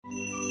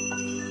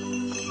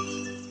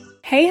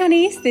Hey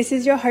honeys, this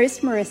is your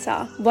host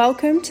Marissa.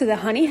 Welcome to the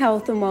Honey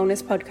Health and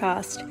Wellness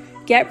Podcast.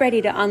 Get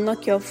ready to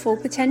unlock your full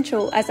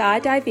potential as I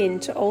dive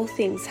into all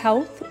things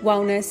health,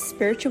 wellness,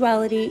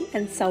 spirituality,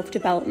 and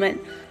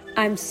self-development.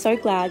 I'm so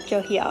glad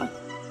you're here.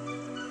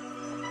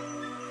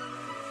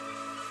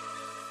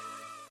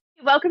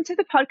 Welcome to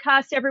the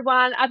podcast,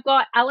 everyone. I've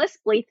got Alice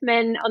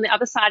Bleathman on the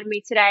other side of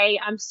me today.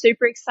 I'm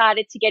super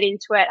excited to get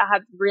into it. I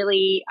have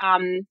really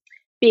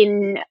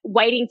been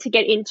waiting to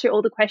get into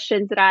all the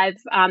questions that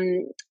I've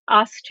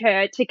asked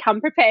her to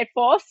come prepared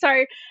for.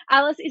 So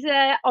Alice is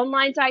an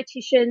online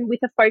dietitian with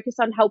a focus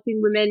on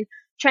helping women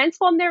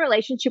transform their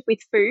relationship with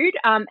food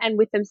and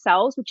with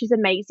themselves, which is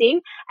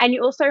amazing. And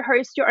you also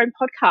host your own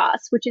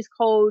podcast, which is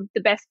called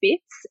The Best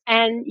Bits.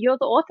 And you're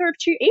the author of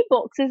 2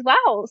 ebooks as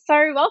well.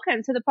 So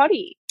welcome to the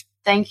potty.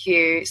 Thank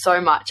you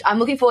so much. I'm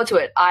looking forward to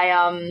it.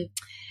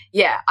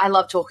 I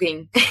love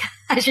talking,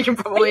 as you can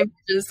probably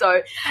imagine.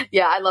 So,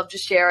 I love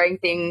just sharing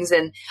things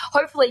and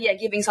hopefully,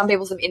 giving some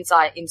people some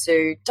insight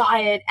into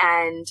diet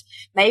and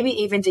maybe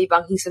even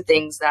debunking some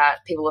things that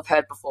people have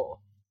heard before.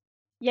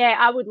 Yeah,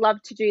 I would love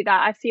to do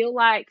that. I feel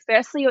like,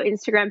 firstly, your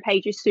Instagram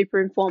page is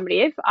super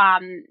informative,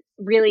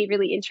 really,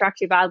 really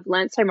interactive. I've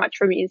learned so much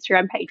from your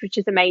Instagram page, which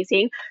is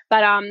amazing.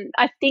 But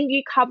I think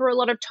you cover a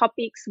lot of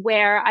topics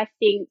where I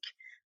think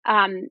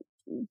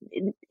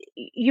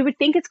you would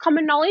think it's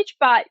common knowledge,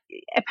 but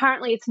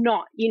apparently it's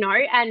not,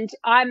 and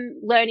I'm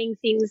learning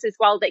things as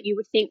well that you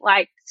would think,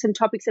 like some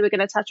topics that we're going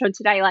to touch on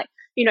today, like,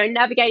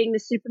 navigating the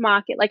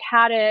supermarket, like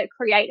how to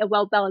create a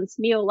well-balanced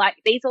meal. Like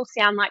these all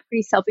sound like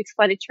pretty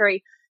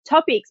self-explanatory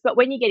topics, but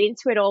when you get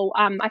into it all,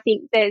 I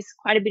think there's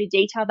quite a bit of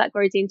detail that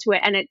goes into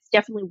it, and it's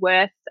definitely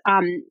worth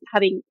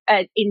having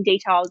an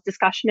in-detail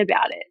discussion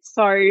about it.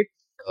 So,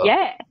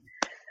 yeah.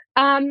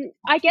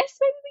 I guess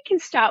maybe we can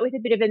start with a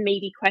bit of a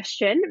meaty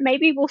question.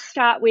 Maybe we'll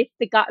start with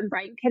the gut and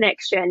brain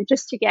connection,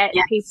 just to get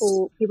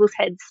people's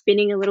heads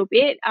spinning a little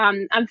bit.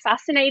 I'm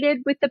fascinated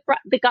with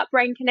the gut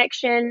brain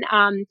connection,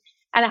 and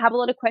I have a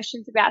lot of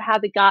questions about how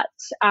the gut,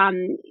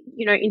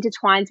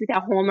 intertwines with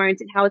our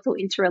hormones and how it's all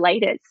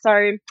interrelated.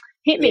 So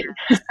hit me.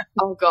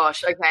 Oh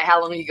gosh. Okay.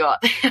 How long have you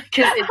got?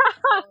 Because it's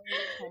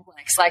so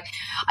complex. Like,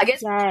 I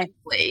guess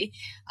briefly,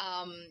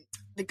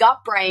 the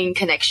gut-brain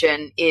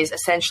connection is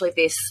essentially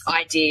this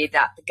idea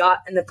that the gut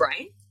and the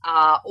brain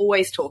are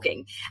always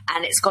talking,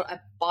 and it's got a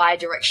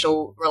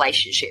bi-directional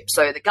relationship.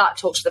 So the gut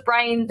talks to the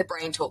brain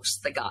talks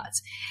to the gut.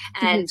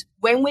 And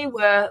when we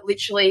were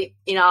literally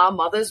in our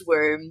mother's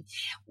womb,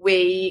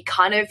 we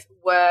kind of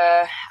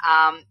were,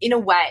 in a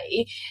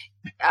way,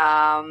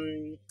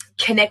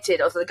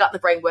 connected, or the gut and the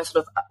brain were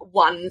sort of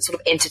one sort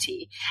of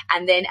entity.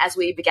 And then as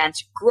we began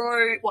to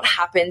grow, what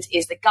happened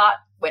is the gut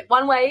went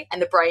one way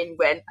and the brain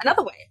went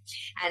another way.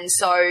 And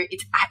so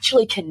it's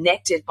actually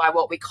connected by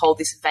what we call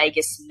this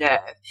vagus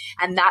nerve.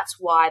 And that's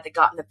why the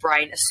gut and the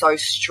brain are so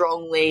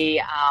strongly,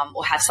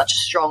 or have such a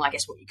strong, I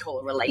guess, what you call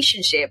a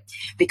relationship,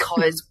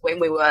 because when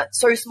we were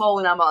so small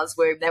in our mother's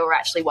womb, they were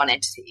actually one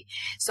entity.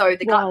 So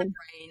the gut and the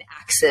brain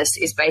axis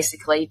is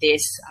basically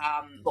this,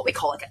 what we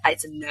call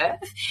it's a nerve,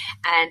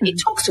 and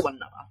it talks to one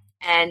another.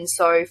 And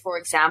so, for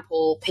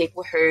example,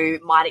 people who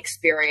might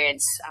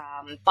experience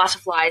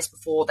butterflies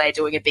before they're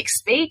doing a big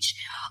speech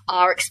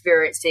are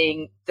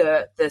experiencing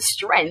the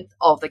strength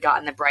of the gut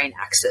and the brain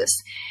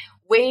axis.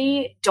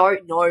 We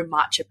don't know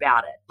much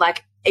about it.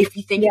 Like, if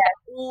you think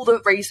about all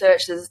the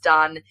research that's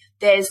done,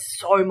 there's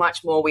so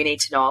much more we need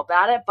to know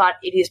about it, but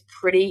it is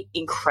pretty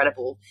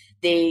incredible.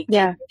 The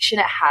connection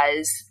it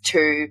has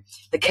to,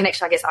 the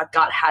connection I guess our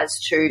gut has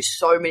to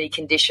so many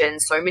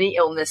conditions, so many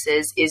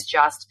illnesses is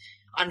just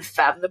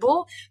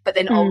unfathomable. But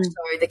then also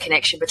the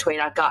connection between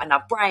our gut and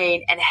our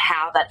brain, and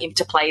how that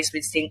interplays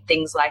with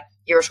things like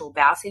irritable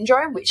bowel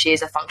syndrome, which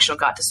is a functional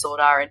gut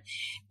disorder, and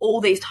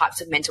all these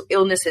types of mental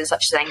illnesses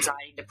such as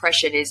anxiety and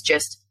depression is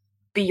just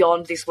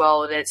beyond this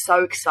world. And it's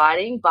so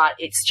exciting, but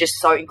it's just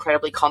so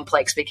incredibly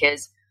complex,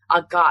 because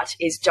our gut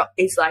is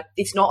like,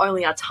 it's not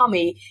only our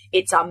tummy,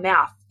 it's our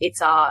mouth,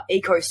 it's our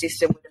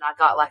ecosystem within our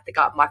gut, like the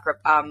gut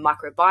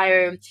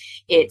microbiome,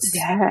 it's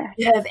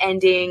nerve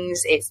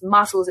endings, it's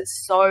muscles,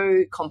 it's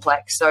so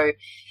complex. So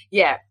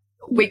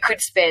we could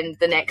spend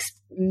the next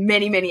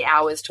many, many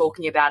hours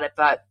talking about it,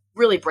 but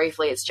really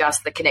briefly, it's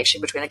just the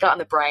connection between the gut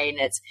and the brain.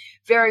 It's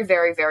very,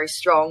 very, very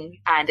strong,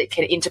 and it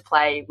can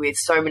interplay with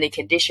so many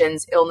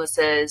conditions,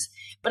 illnesses,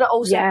 but it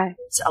also has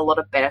a lot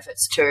of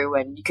benefits too,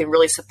 and you can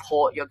really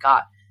support your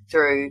gut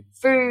through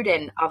food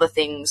and other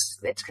things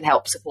that can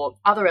help support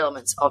other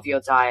elements of your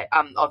diet,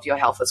 of your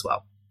health as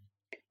well.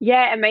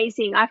 Yeah,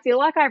 amazing. I feel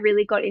like I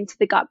really got into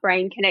the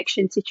gut-brain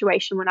connection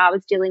situation when I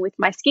was dealing with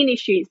my skin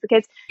issues,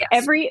 because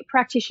every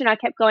practitioner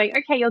kept going,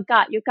 okay, your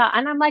gut.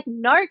 And I'm like,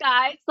 no,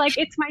 guys, like,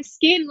 it's my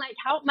skin. Like,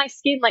 help my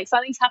skin. Like,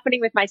 something's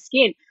happening with my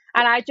skin.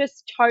 And I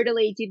just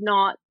totally did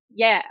not,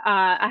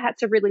 I had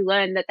to really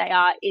learn that they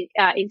are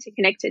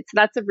interconnected. So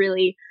that's a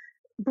really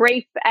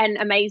brief and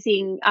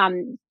amazing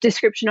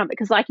description of it,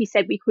 because like you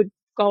said, we could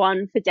go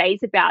on for days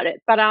about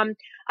it. But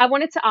I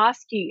wanted to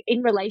ask you,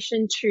 in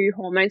relation to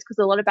hormones, because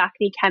a lot of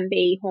acne can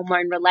be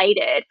hormone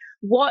related,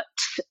 what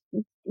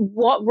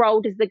what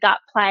role does the gut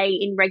play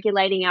in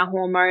regulating our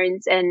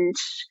hormones? And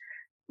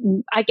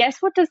I guess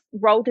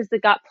role does the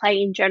gut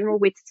play in general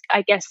with,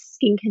 I guess,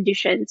 skin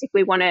conditions, if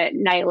we want to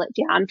nail it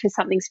down to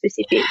something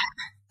specific?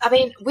 I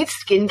mean, with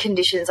skin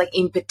conditions, like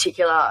in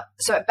particular,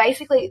 so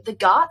basically the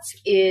gut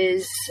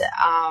is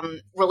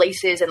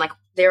releases, and like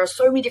there are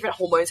so many different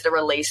hormones that are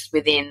released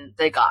within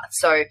the gut.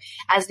 So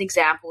as an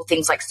example,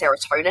 things like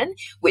serotonin,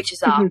 which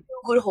is a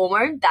good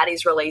hormone that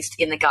is released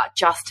in the gut,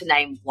 just to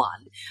name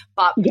one.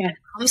 But when it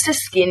comes to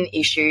skin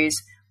issues,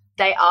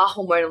 they are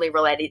hormonally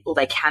related, or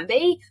they can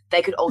be.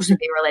 They could also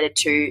be related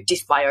to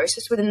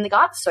dysbiosis within the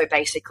gut. So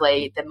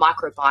basically the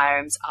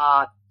microbiomes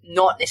are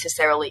not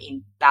necessarily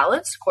in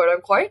balance, quote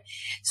unquote.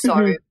 So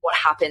what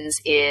happens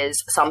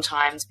is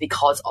sometimes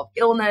because of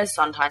illness,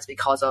 sometimes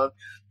because of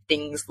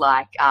things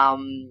like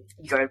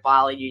you go to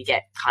Bali, you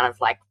get kind of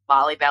like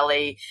barley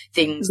belly,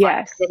 things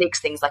like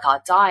genetics, things like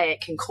our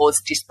diet can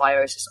cause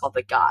dysbiosis of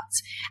the gut.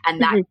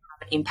 And that can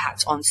have an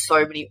impact on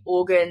so many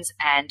organs,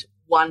 and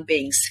one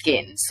being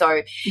skin.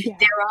 So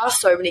there are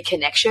so many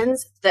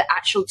connections. The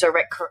actual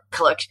direct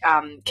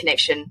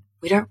connection,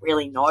 we don't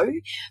really know,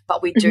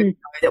 but we do know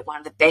that one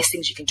of the best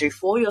things you can do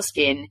for your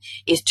skin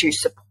is to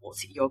support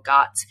your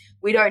gut.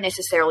 We don't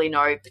necessarily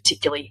know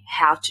particularly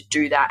how to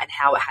do that and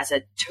how it has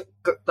a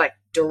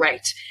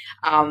direct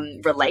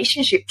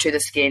relationship to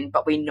the skin,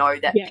 but we know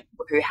that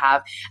people who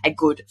have a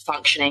good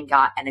functioning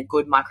gut and a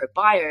good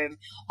microbiome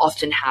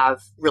often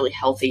have really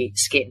healthy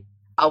skin.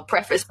 I'll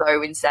preface,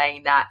 though, in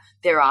saying that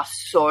there are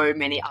so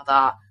many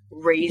other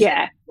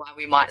reasons why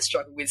we might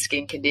struggle with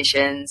skin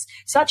conditions,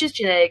 such as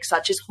genetics,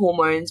 such as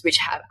hormones, which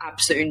have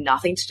absolutely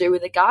nothing to do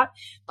with the gut,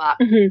 but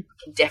can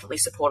definitely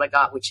support a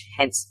gut, which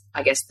hence,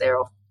 I guess,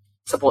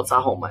 supports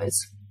our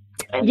hormones.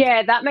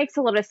 Yeah, that makes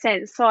a lot of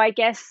sense. So I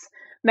guess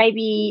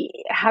maybe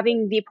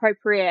having the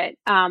appropriate,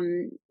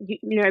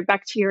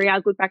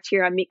 bacteria, good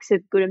bacteria, a mix of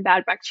good and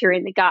bad bacteria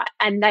in the gut.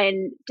 And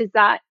then does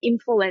that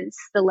influence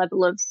the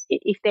level of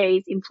if there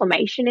is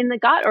inflammation in the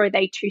gut, or are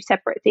they two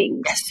separate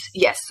things?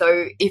 Yes.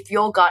 So if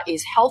your gut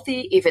is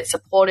healthy, if it's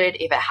supported,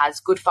 if it has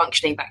good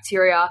functioning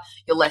bacteria,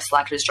 you're less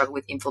likely to struggle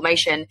with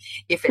inflammation.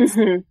 If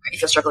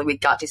you're struggling with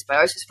gut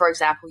dysbiosis, for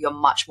example, you're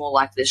much more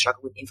likely to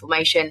struggle with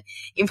inflammation.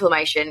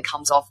 Inflammation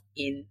comes off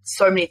in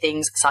so many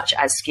things, such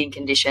as skin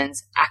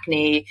conditions,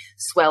 acne,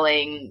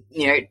 swelling,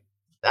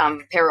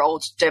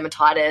 perioral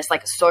dermatitis,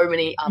 like so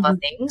many other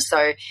things.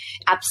 So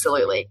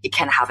absolutely, it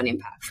can have an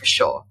impact for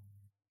sure.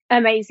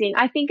 Amazing.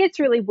 I think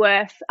it's really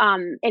worth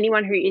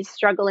anyone who is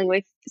struggling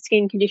with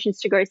skin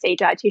conditions to go see a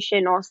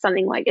dietitian or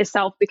something like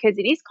yourself, because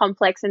it is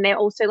complex, and they're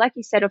also, like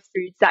you said, of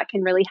foods that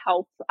can really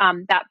help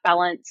that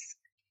balance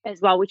as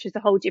well, which is a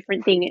whole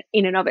different thing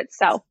in and of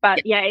itself.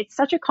 But it's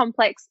such a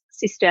complex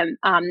system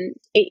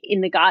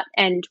in the gut,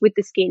 and with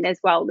the skin as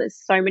well. There's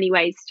so many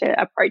ways to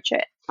approach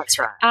it. That's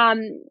right.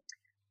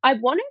 I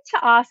wanted to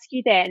ask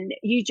you then,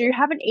 you do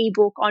have an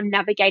ebook on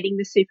navigating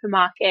the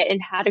supermarket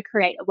and how to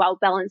create a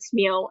well-balanced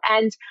meal.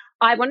 And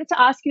I wanted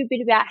to ask you a bit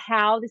about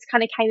how this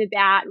kind of came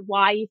about,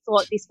 why you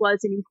thought this was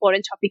an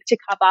important topic to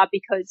cover,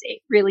 because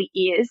it really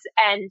is.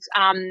 And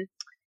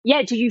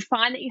did you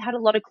find that you had a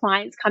lot of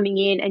clients coming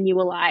in and you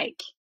were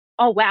like,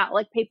 oh, wow,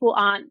 like people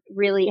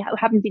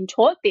haven't been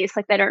taught this,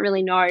 like they don't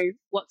really know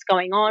what's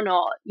going on,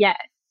 or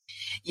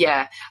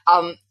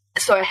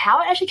So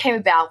how it actually came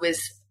about was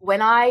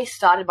when I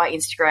started my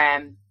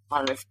Instagram, I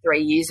don't know,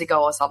 3 years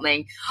ago or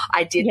something,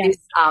 I did this,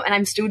 and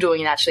I'm still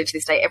doing it actually to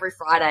this day. Every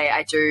Friday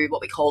I do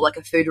what we call like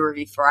a food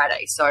review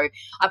Friday. So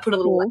I put a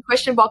little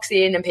question box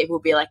in, and people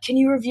will be like, can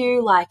you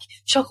review like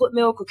chocolate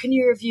milk, or can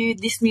you review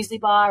this muesli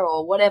bar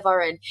or whatever?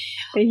 And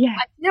I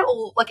do it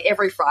all like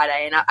every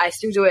Friday, and I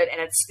still do it,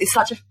 and it's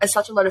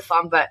such a lot of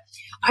fun. But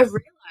I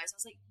realized, I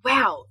was like,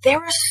 wow, there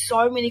are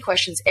so many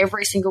questions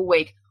every single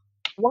week.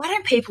 Why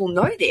don't people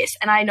know this?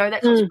 And I know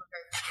that comes from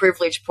a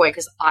privileged point,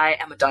 because I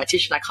am a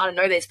dietitian. I kind of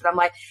know this, but I'm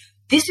like,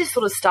 this is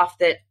sort of stuff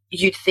that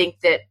you'd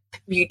think that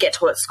you get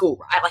taught at school,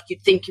 right? Like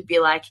you'd think you'd be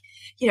like,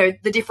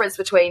 the difference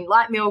between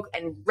light milk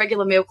and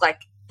regular milk,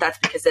 like that's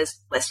because there's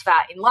less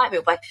fat in light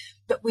milk. Like,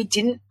 but we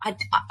didn't,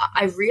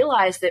 I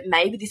realized that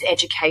maybe this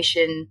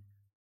education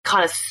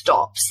kind of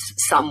stops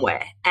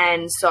somewhere.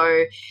 And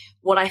so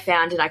what I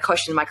found, and I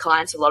questioned my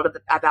clients a lot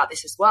about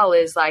this as well,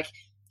 is like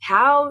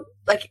how,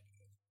 like,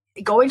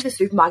 going to the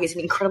supermarket is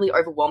an incredibly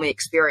overwhelming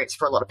experience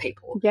for a lot of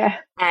people. Yeah.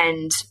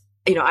 And,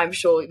 I'm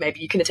sure maybe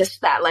you can attest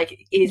to that. Like,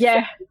 it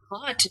is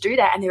hard to do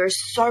that. And there are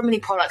so many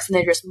products, and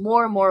they're just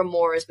more and more and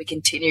more as we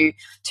continue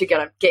to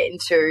get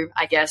into,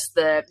 I guess,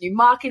 the new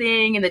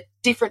marketing and the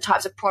different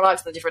types of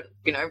products and the different,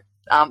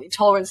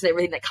 intolerance and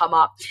everything that come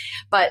up.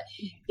 But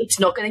it's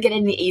not going to get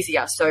any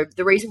easier. So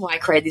the reason why I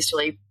created this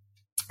really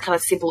kind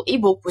of simple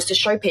ebook was to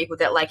show people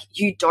that, like,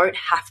 you don't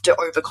have to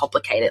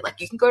overcomplicate it. Like,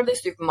 you can go to the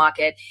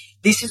supermarket,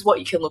 this is what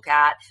you can look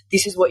at,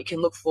 this is what you can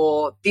look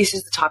for, this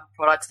is the type of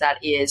products that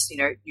is,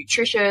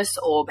 nutritious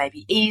or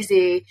maybe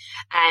easy,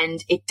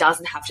 and it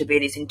doesn't have to be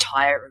this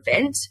entire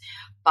event.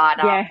 But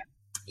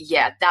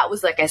that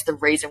was, I guess, the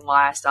reason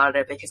why I started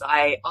it, because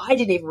I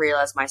didn't even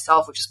realize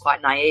myself, which is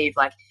quite naive,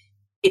 like,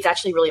 it's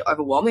actually really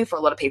overwhelming for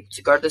a lot of people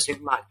to go to the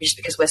supermarket just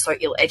because we're so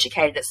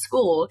ill-educated at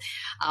school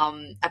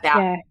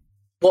about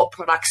what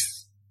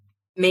products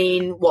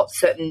mean, what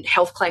certain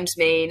health claims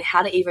mean,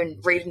 how to even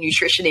read a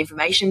nutrition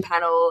information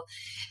panel.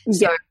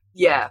 So,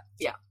 yeah.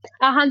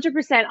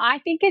 100%. I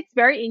think it's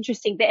very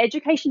interesting. The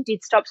education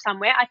did stop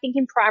somewhere. I think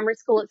in primary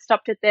school it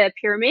stopped at the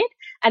pyramid,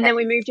 and then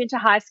we moved into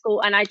high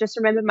school, and I just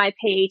remember my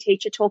PE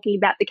teacher talking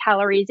about the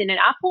calories in an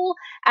apple,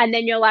 and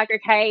then you're like,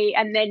 okay,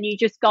 and then you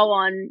just go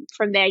on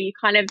from there. You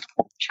kind of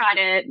try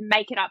to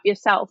make it up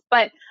yourself.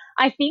 But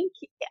I think,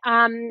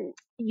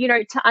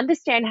 to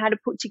understand how to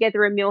put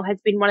together a meal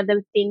has been one of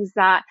the things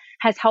that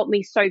has helped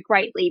me so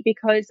greatly,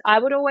 because I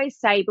would always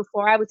say,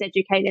 before I was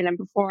educated and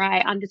before I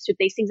understood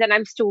these things, and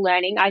I'm still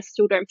learning, I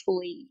still don't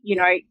fully,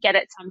 get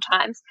it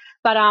sometimes,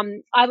 but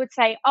I would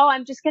say, oh,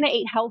 I'm just going to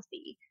eat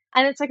healthy.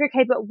 And it's like,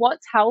 okay, but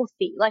what's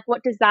healthy? Like,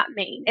 what does that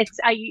mean?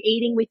 Are you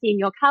eating within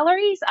your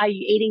calories? Are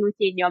you eating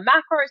within your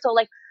macros? Or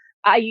like,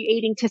 are you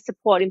eating to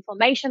support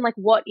inflammation? Like,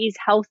 what is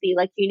healthy?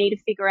 Like, you need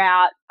to figure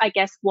out, I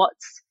guess,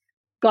 what's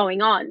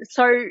going on.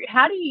 So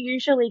how do you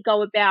usually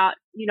go about,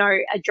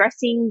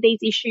 addressing these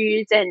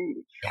issues, and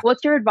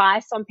what's your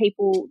advice on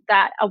people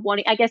that are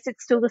wanting, I guess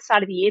it's still the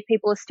start of the year,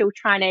 people are still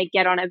trying to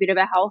get on a bit of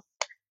a health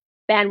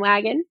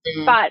bandwagon,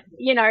 but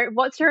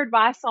what's your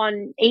advice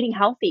on eating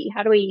healthy?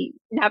 How do we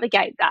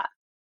navigate that?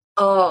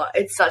 Oh,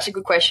 it's such a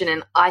good question.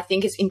 And I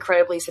think it's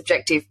incredibly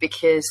subjective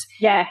because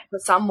for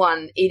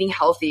someone, eating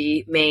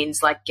healthy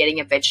means like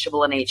getting a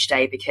vegetable in each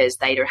day because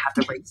they don't have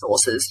the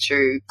resources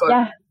to go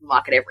to the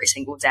market every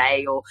single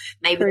day, or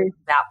maybe they're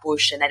about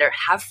bush and they don't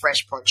have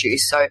fresh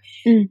produce. So,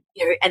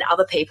 and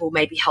other people,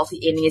 maybe healthy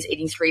eating is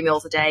eating 3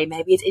 meals a day.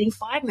 Maybe it's eating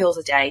 5 meals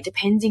a day,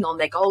 depending on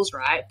their goals,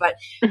 right? But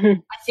I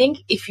think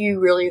if you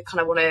really kind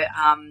of want to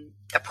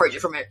approach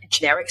it from a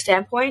generic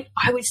standpoint,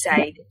 I would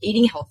say that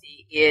eating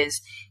healthy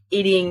is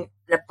eating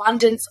an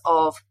abundance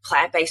of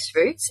plant-based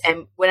foods.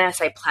 And when I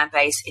say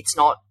plant-based, it's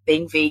not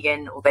being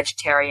vegan or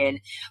vegetarian,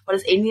 but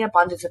it's eating an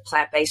abundance of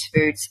plant-based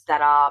foods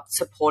that are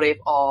supportive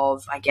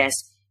of, I guess,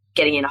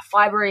 getting enough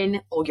fiber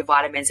in, all your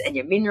vitamins and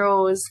your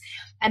minerals,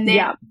 and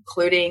then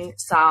including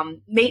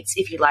some meats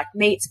if you like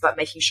meats, but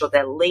making sure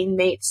they're lean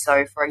meats.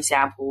 So, for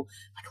example,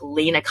 like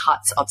leaner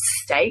cuts of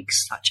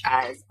steaks, such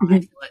as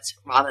fillets,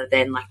 rather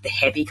than like the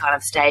heavy kind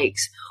of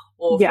steaks.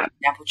 Or, for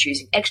example,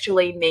 choosing extra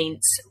lean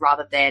meats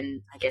rather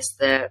than, I guess,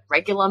 the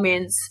regular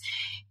mince.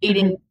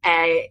 Eating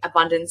an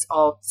abundance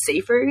of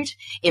seafood,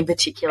 in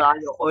particular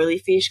your oily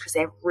fish, because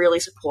they're really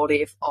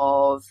supportive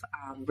of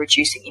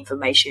reducing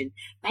inflammation,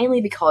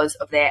 mainly because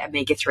of their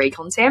omega-3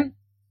 content.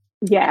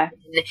 Yeah.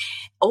 And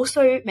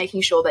also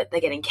making sure that they're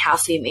getting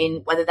calcium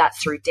in, whether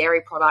that's through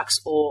dairy products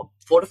or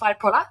fortified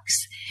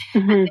products.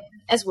 And then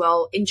as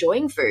well,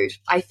 enjoying food.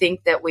 I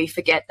think that we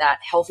forget that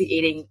healthy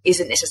eating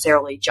isn't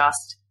necessarily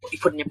just what you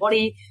put in your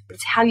body, but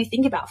it's how you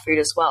think about food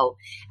as well.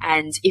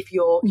 And if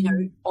you're,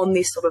 on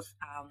this sort of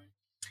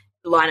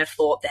line of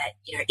thought that,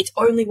 it's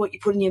only what you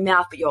put in your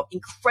mouth, but you're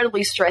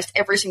incredibly stressed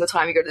every single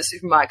time you go to the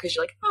supermarket because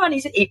you're like, oh, I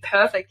need to eat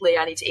perfectly,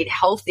 I need to eat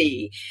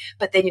healthy,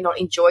 but then you're not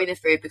enjoying the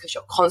food because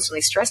you're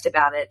constantly stressed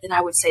about it, then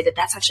I would say that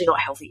that's actually not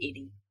healthy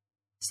eating.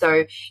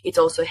 So it's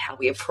also how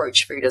we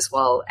approach food as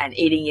well, and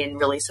eating in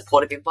really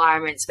supportive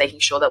environments, making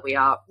sure that we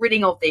are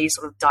ridding of these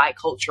sort of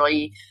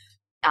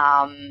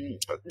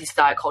this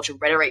diet culture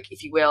rhetoric,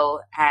 if you will,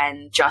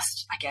 and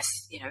just, I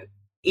guess,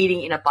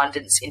 eating in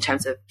abundance in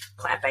terms of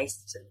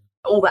plant-based and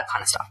all that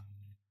kind of stuff.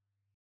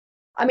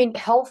 I mean,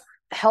 health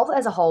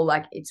as a whole,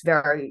 like, it's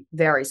very,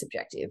 very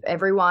subjective.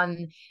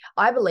 Everyone,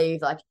 I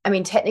believe, like, I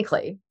mean,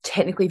 technically,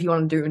 if you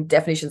want to do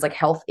definitions, like,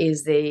 health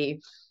is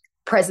the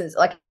presence,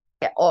 like,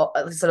 or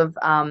what's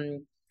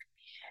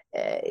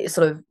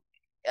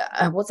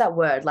that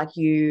word? Like,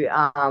 you,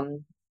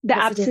 the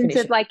absence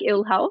of like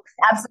ill health.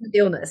 Absence of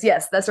illness.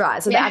 Yes, that's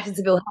right. So the absence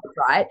of ill health,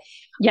 right?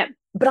 Yeah.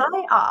 But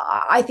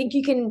I think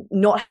you can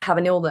not have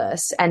an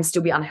illness and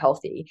still be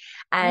unhealthy.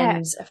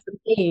 And for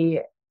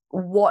me,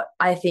 what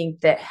I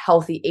think that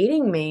healthy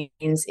eating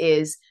means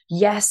is,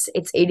 yes,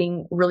 it's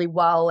eating really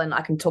well, and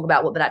I can talk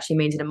about what that actually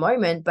means in a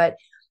moment, but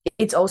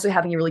it's also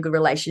having a really good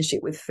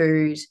relationship with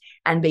food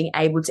and being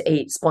able to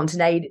eat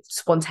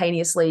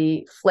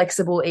spontaneously,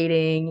 flexible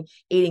eating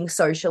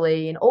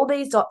socially, and all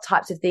these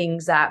types of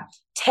things that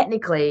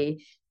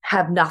technically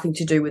have nothing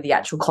to do with the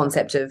actual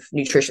concept of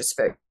nutritious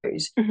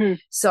food.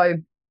 So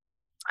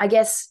I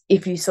guess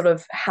if you sort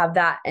of have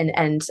that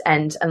and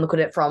look at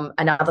it from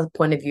another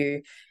point of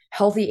view,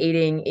 healthy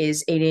eating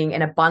is eating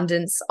an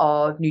abundance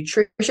of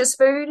nutritious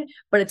food,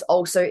 but it's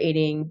also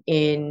eating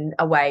in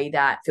a way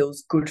that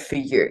feels good for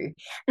you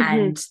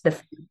and the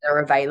foods that are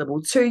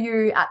available to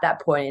you at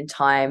that point in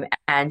time,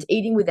 and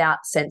eating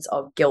without sense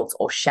of guilt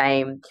or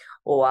shame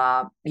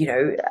or,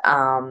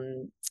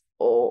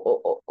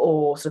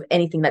 or sort of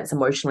anything that's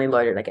emotionally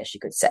loaded, I guess you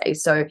could say.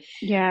 So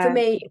for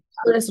me,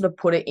 I'm going to sort of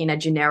put it in a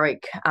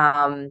generic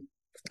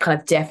kind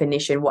of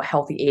definition what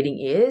healthy eating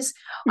is.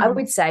 I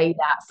would say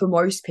that for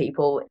most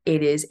people,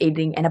 it is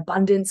eating an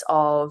abundance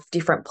of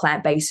different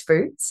plant-based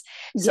foods.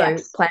 So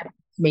plant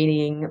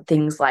meaning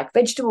things like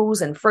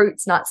vegetables and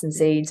fruits, nuts and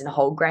seeds and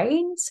whole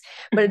grains,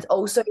 but it's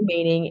also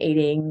meaning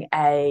eating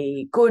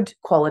a good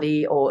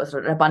quality or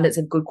sort of an abundance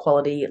of good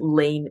quality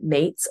lean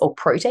meats or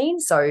protein.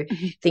 So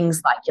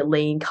things like your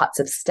lean cuts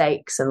of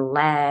steaks and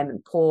lamb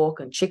and pork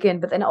and chicken,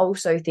 but then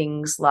also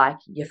things like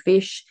your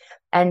fish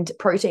and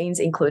proteins,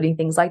 including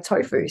things like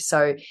tofu.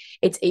 So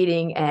it's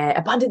eating an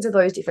abundance of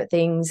those different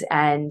things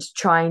and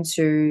trying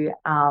to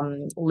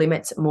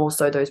limit more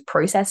so those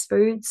processed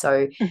foods.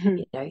 So,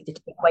 you know, the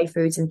takeaway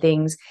foods and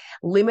things.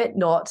 Limit,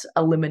 not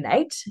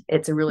eliminate.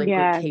 It's a really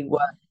good key word.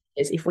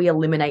 Is if we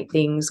eliminate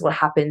things, what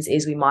happens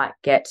is we might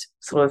get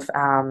sort of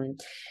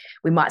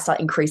we might start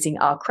increasing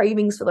our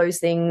cravings for those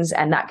things,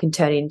 and that can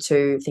turn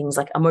into things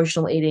like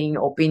emotional eating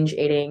or binge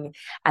eating,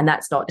 and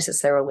that's not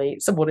necessarily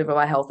supportive of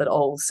our health at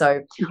all.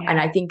 So, and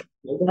I think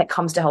when it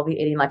comes to healthy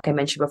eating, like I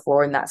mentioned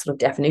before in that sort of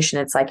definition,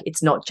 it's like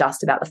it's not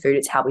just about the food,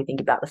 it's how we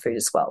think about the food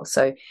as well.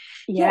 So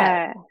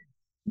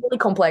really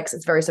complex,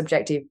 it's very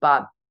subjective,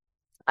 but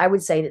I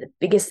would say that the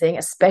biggest thing,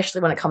 especially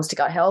when it comes to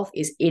gut health,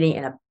 is eating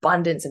an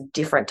abundance of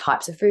different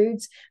types of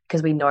foods,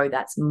 because we know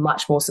that's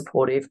much more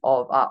supportive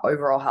of our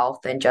overall health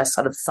than just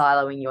sort of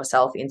siloing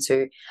yourself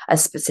into a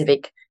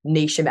specific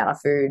niche amount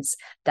of foods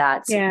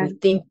that we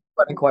think,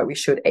 quote unquote, we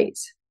should eat.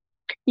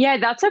 Yeah,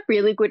 that's a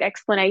really good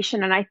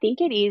explanation. And I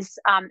think it is,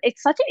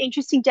 it's such an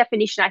interesting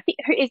definition. I think,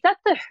 is that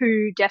the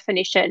WHO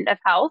definition of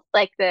health?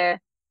 Like and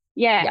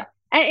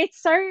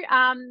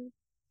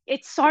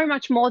it's so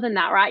much more than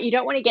that, right? You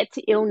don't want to get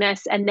to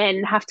illness and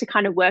then have to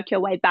kind of work your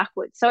way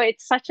backwards. So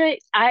it's such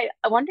I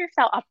wonder if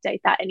they'll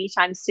update that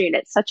anytime soon.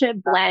 It's such a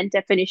bland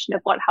definition of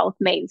what health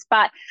means.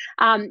 But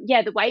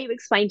the way you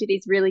explained it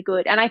is really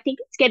good. And I think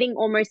it's getting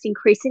almost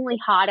increasingly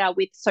harder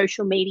with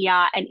social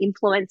media and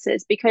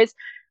influencers because,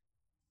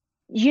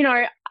 you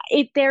know,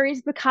 there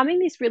is becoming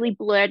this really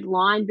blurred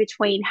line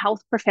between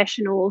health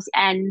professionals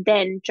and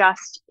then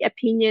just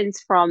opinions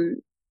from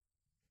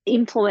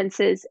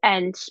influencers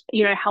and,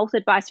 you know, health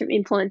advice from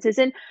influencers.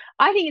 And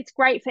I think it's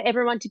great for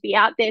everyone to be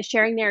out there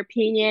sharing their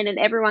opinion and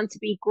everyone to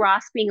be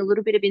grasping a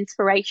little bit of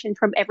inspiration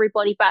from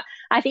everybody. But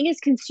I think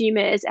as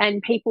consumers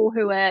and people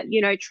who are,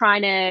 you know,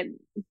 trying to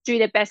do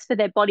their best for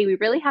their body, we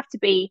really have to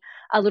be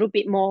a little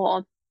bit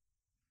more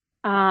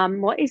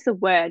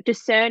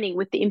discerning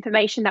with the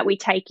information that we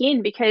take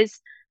in, because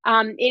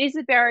it is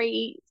a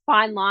very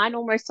fine line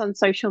almost on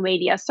social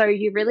media. So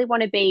you really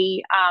want to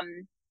be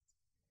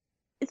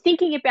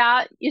thinking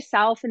about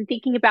yourself and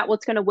thinking about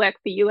what's going to work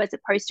for you as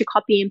opposed to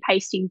copy and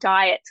pasting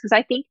diets, because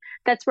I think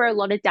that's where a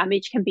lot of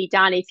damage can be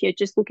done if you're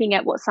just looking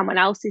at what someone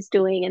else is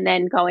doing and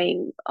then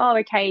going, oh,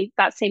 okay,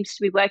 that seems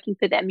to be working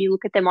for them. You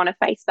look at them on a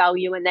face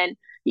value and then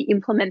you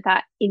implement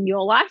that in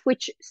your life,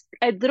 which is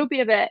a little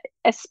bit of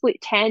a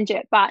split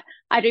tangent, but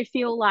I do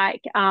feel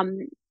like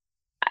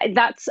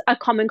that's a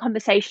common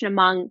conversation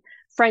among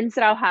friends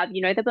that I'll have.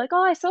 You know, they'll be like,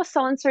 oh, I saw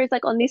so-and-so is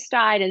like on this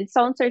diet and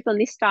so-and-so is on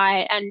this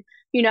diet. And,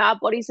 you know, our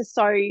bodies are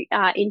so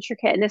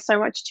intricate and there's so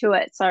much to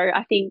it. So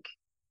I think,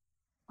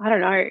 I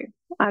don't know.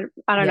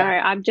 I don't know.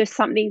 I'm just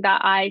something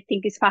that I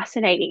think is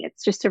fascinating.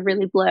 It's just a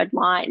really blurred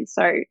line.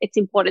 So it's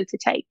important to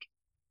take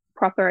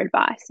proper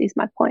advice is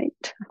my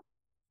point.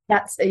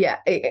 That's,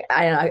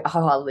 I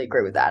wholeheartedly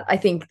agree with that. I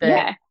think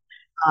that,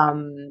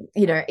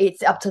 you know,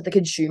 it's up to the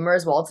consumer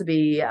as well to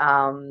be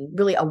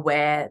really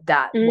aware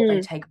that what they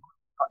take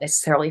not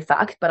necessarily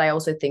fact, but I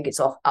also think it's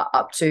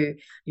up to,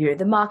 you know,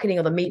 the marketing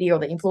or the media or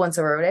the influencer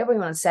or whatever you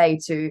want to say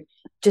to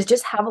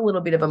just have a little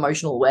bit of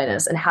emotional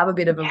awareness and have a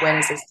bit of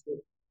awareness as to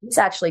this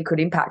actually could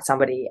impact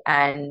somebody.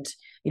 And,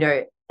 you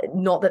know,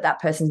 not that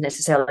person's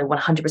necessarily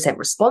 100%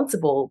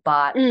 responsible,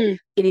 but it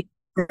is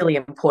really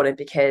important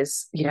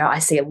because, you know, I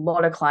see a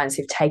lot of clients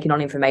who've taken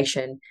on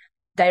information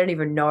they don't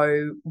even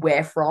know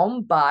where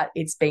from, but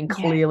it's been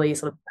clearly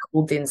sort of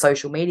pulled in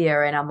social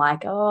media. And I'm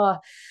like, oh,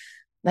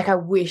 like I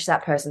wish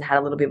that person had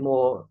a little bit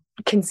more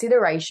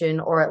consideration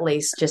or at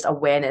least just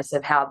awareness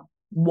of how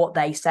what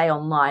they say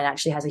online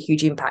actually has a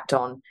huge impact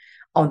on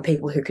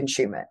people who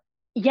consume it.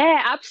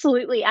 Yeah,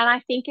 absolutely. And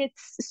I think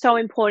it's so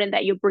important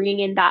that you're bringing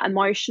in that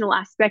emotional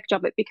aspect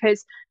of it,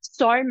 because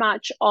so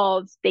much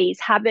of these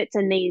habits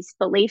and these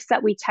beliefs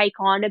that we take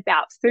on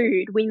about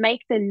food, we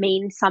make them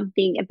mean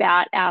something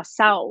about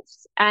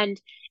ourselves.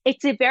 And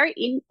it's a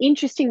very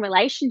interesting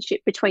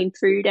relationship between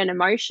food and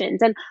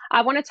emotions. And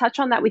I want to touch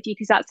on that with you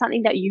because that's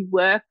something that you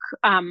work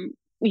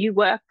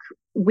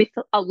with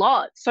a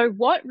lot. So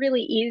what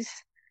really is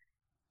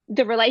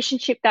the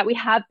relationship that we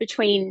have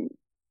between,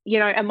 you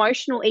know,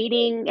 emotional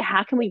eating?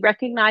 How can we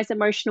recognize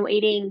emotional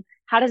eating?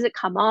 How does it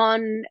come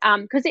on?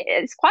 Because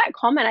it's quite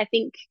common. I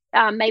think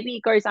maybe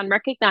it goes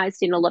unrecognized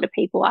in a lot of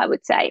people, I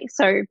would say.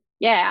 So,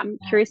 yeah, I'm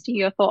curious to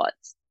hear your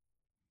thoughts.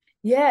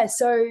 Yeah,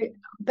 so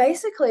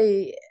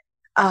basically,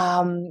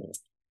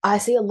 I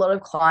see a lot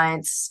of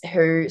clients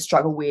who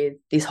struggle with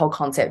this whole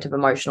concept of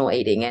emotional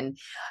eating. And,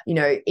 you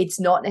know, it's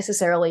not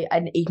necessarily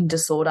an eating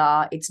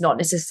disorder. It's not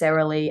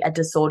necessarily a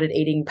disordered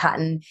eating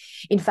pattern.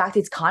 In fact,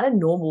 it's kind of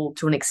normal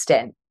to an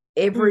extent.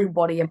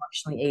 everybody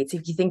emotionally eats.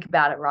 If you think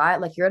about it, right?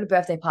 Like you're at a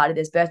birthday party,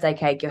 there's birthday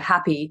cake, you're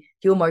happy,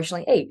 you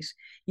emotionally eat.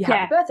 You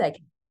have the birthday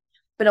cake.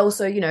 But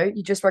also, you know,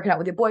 you just broken up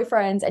with your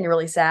boyfriends and you're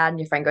really sad and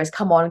your friend goes,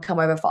 come on, come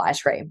over for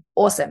ice cream.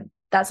 Awesome.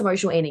 That's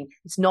emotional eating.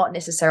 It's not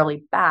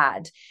necessarily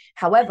bad.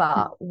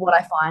 However, what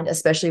I find,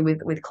 especially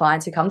with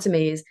clients who come to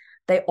me, is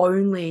their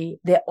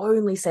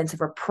only sense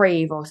of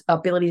reprieve or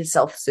ability to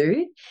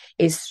self-soothe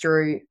is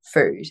through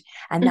food.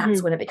 And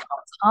that's when it becomes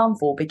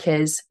harmful,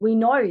 because we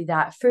know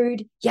that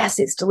food, yes,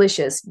 it's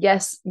delicious.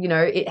 Yes, you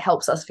know, it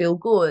helps us feel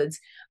good,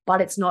 but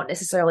it's not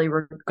necessarily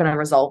going to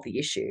resolve the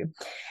issue.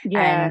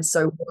 Yeah. And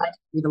so what I do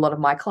with a lot of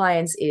my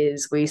clients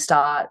is we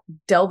start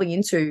delving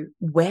into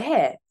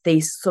where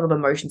these sort of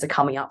emotions are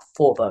coming up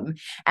for them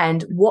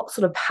and what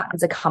sort of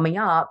patterns are coming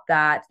up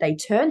that they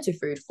turn to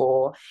food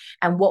for,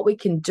 and what we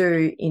can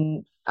do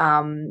in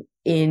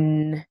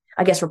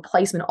I guess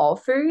replacement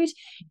of food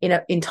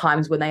in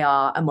times when they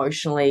are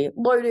emotionally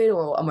loaded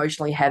or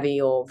emotionally heavy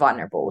or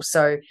vulnerable.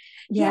 So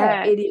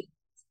yeah, it is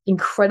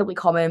incredibly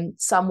common,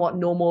 somewhat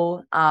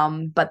normal,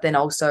 but then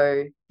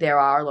also there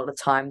are a lot of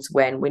times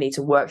when we need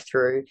to work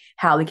through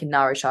how we can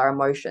nourish our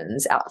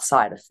emotions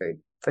outside of food,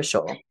 for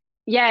sure.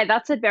 Yeah,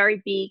 that's a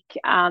very big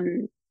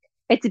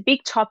it's a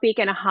big topic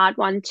and a hard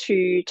one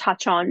to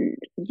touch on,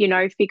 you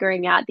know,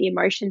 figuring out the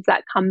emotions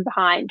that come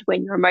behind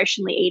when you're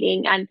emotionally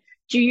eating. And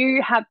do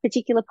you have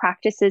particular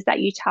practices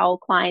that you tell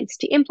clients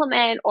to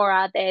implement, or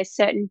are there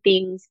certain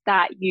things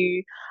that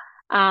you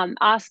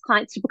ask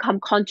clients to become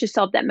conscious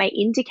of that may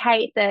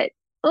indicate that,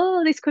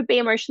 oh, this could be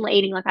emotional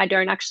eating, like I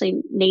don't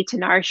actually need to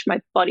nourish my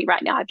body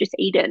right now, I've just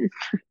eaten?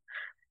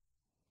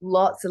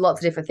 Lots and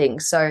lots of different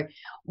things. So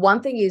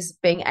one thing is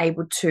being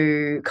able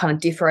to kind of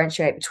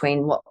differentiate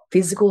between what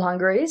physical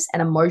hunger is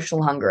and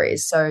emotional hunger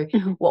is. So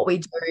what we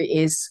do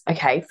is,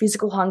 okay,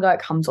 physical hunger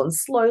comes on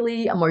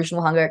slowly,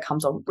 emotional hunger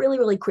comes on really,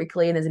 really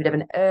quickly, and there's a bit of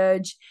an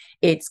urge.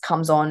 It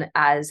comes on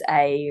as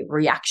a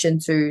reaction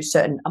to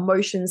certain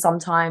emotions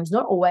sometimes.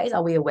 Not always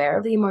are we aware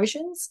of the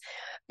emotions.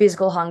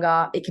 Physical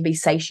hunger, it can be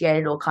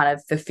satiated or kind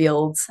of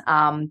fulfilled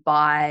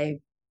by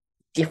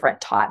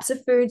different types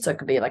of food. So it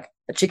could be like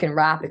a chicken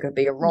wrap, it could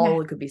be a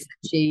roll, it could be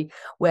sushi.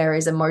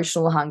 Whereas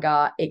emotional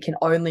hunger, it can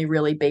only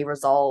really be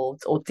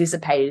resolved or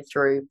dissipated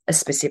through a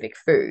specific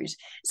food,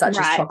 such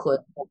as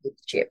chocolate or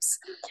chips.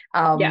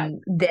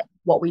 Then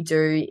what we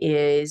do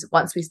is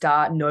once we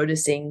start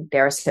noticing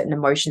there are certain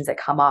emotions that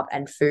come up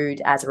and food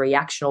as a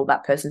reaction, or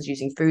that person's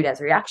using food as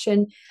a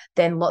reaction,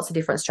 then lots of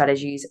different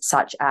strategies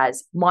such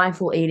as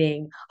mindful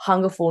eating,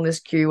 hunger fullness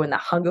cue, and the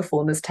hunger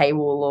fullness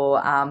table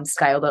or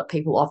scale that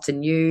people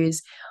often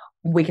use.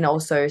 We can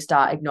also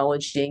start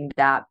acknowledging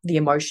that the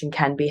emotion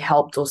can be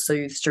helped or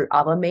soothed through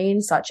other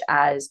means, such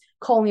as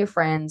calling your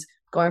friends,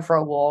 going for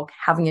a walk,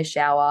 having a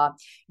shower,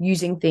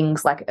 using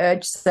things like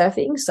urge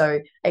surfing.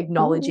 So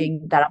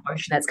acknowledging that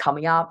emotion that's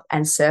coming up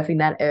and surfing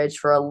that urge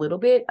for a little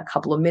bit, a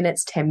couple of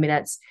minutes, 10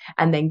 minutes,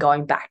 and then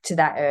going back to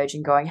that urge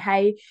and going,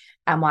 hey,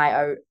 am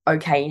I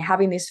okay in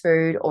having this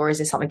food, or is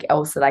there something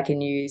else that I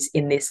can use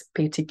in this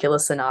particular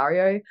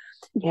scenario?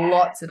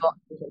 Lots of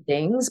different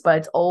things, but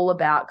it's all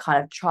about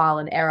kind of trial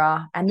and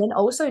error. And then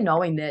also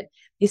knowing that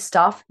this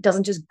stuff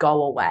doesn't just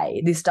go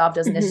away. This stuff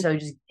doesn't necessarily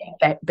just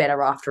get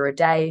better after a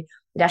day.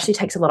 It actually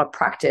takes a lot of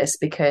practice,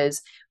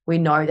 because we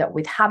know that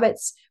with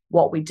habits,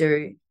 what we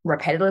do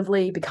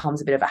repetitively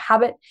becomes a bit of a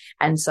habit.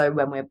 And so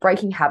when we're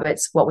breaking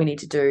habits, what we need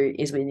to do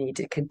is we need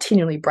to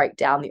continually break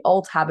down the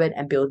old habit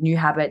and build new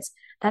habits.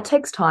 That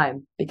takes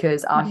time,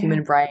 because our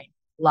human brain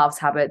loves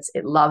habits.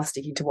 It loves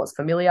sticking to what's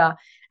familiar.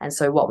 And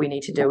so what we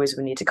need to do is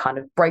we need to kind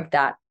of break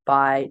that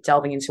by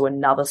delving into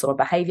another sort of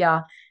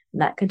behavior.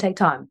 And that can take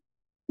time.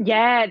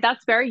 Yeah,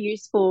 that's very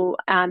useful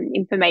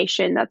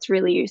information. That's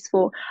really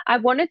useful. I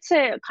wanted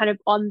to kind of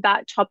on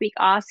that topic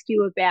ask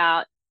you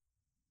about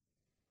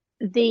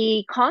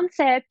the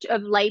concept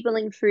of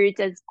labeling foods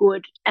as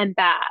good and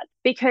bad,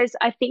 because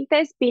I think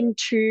there's been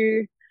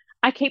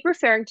I keep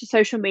referring to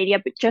social media,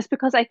 but just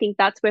because I think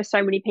that's where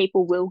so many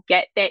people will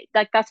get that,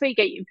 like that's where you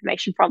get your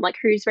information from. Like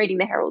who's reading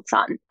the Herald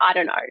Sun? I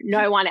don't know.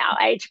 No one our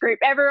age group.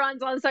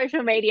 Everyone's on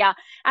social media.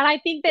 And I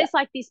think there's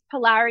like this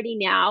polarity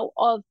now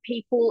of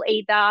people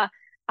either,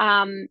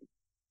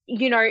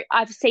 you know,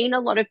 I've seen a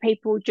lot of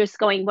people just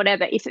going,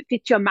 whatever, if it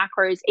fits your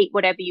macros, eat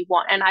whatever you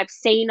want. And I've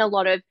seen a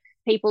lot of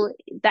people,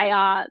 they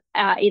are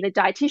either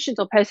dietitians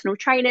or personal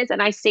trainers.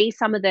 And I see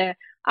some of the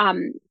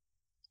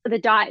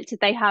diets that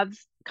they have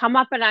come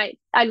up, and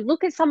I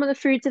look at some of the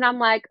foods and I'm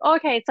like, oh,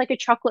 okay, it's like a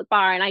chocolate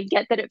bar, and I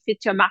get that it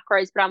fits your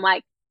macros, but I'm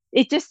like,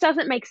 it just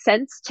doesn't make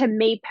sense to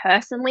me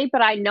personally.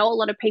 But I know a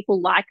lot of people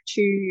like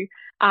to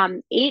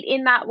eat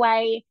in that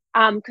way,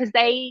 because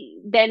they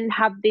then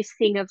have this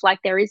thing of like,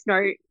 there is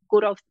no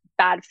good or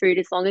bad food.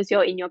 As long as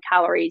you're in your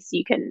calories,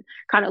 you can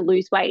kind of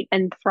lose weight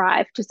and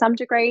thrive to some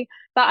degree.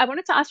 But I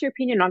wanted to ask your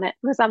opinion on it,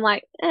 because I'm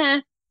like,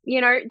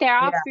 you know, there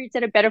are foods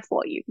that are better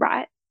for you,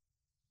 right?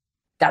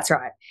 That's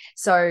right.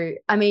 So,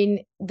 I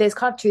mean, there's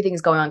kind of two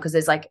things going on, because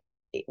there's like,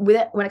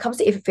 when it comes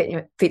to if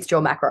it fits your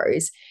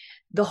macros,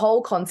 the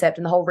whole concept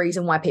and the whole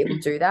reason why people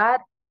do that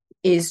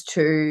is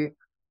to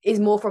is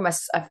more from a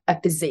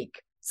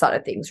physique side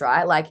of things,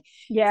 right? Like,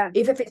 Yeah.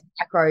 if it fits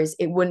macros,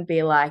 it wouldn't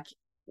be like,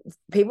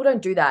 people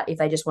don't do that if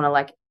they just want to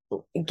like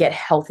get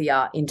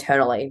healthier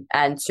internally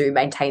and to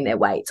maintain their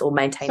weight or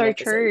maintain So their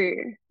physique.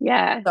 true.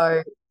 Yeah.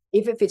 So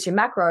if it fits your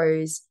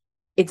macros,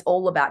 it's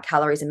all about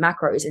calories and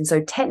macros. And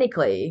so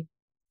technically,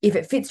 if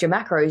it fits your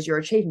macros, you're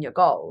achieving your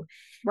goal.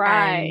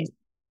 Right. And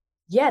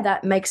yeah,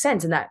 that makes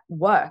sense and that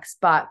works.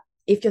 But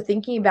if you're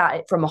thinking about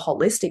it from a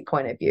holistic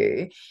point of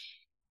view,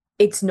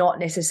 it's not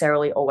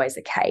necessarily always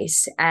the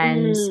case.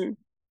 And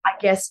I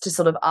guess to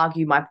sort of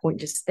argue my point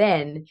just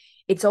then,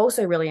 it's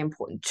also really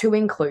important to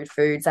include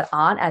foods that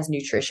aren't as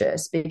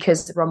nutritious,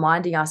 because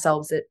reminding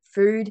ourselves that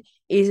food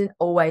isn't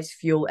always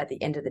fuel at the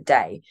end of the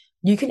day.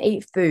 You can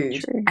eat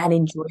food True. and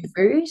enjoy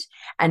food,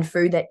 and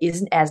food that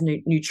isn't as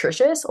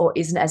nutritious or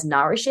isn't as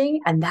nourishing,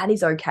 and that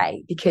is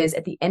okay, because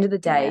at the end of the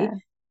day,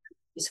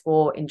 is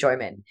for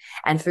enjoyment,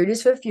 and food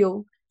is for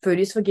fuel. Food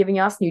is for giving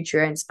us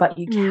nutrients, but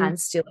you can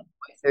still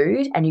enjoy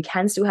food, and you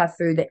can still have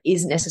food that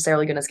isn't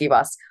necessarily going to give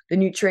us the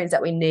nutrients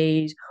that we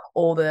need,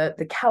 or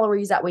the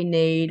calories that we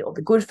need, or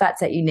the good fats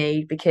that you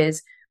need,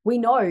 because we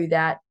know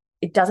that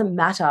it doesn't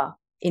matter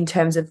in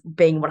terms of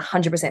being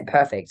 100%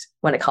 perfect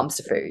when it comes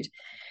to food.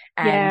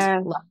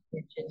 And like I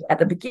mentioned at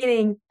the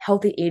beginning,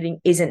 healthy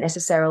eating isn't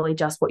necessarily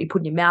just what you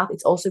put in your mouth.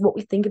 It's also what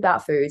we think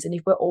about foods. And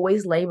if we're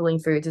always labeling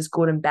foods as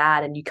good and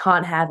bad, and you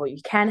can't have or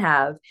you can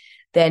have,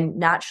 then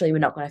naturally we're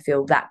not going to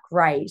feel that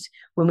great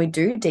when we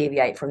do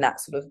deviate from that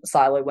sort of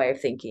silo way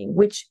of thinking,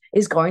 which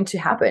is going to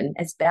happen.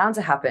 It's bound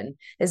to happen.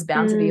 There's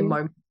bound to be a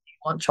moment you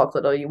want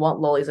chocolate, or you want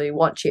lollies, or you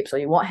want chips, or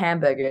you want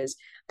hamburgers,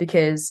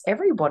 because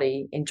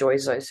everybody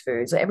enjoys those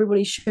foods.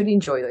 Everybody should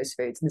enjoy those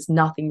foods. And there's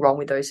nothing wrong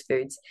with those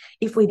foods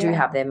if we do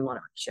have them in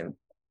moderation.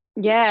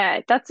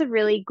 Yeah, that's a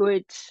really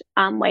good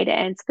way to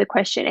answer the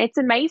question. It's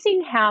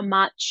amazing how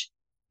much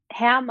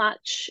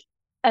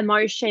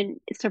emotion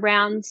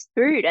surrounds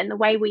food and the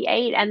way we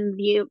eat, and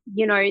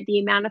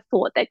the amount of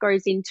thought that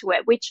goes into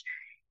it, which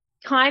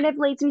kind of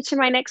leads me to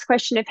my next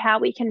question of how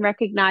we can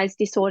recognize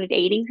disordered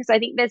eating, because I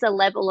think there's a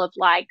level of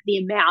like the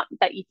amount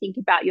that you think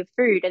about your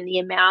food and the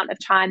amount of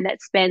time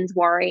that spends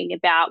worrying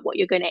about what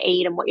you're going to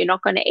eat and what you're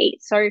not going to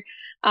eat. So,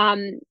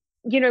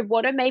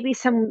 what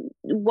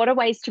are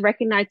ways to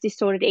recognize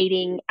disordered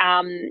eating,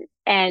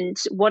 and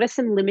what are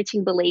some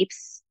limiting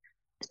beliefs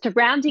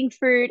surrounding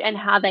food and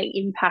how they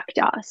impact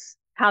us,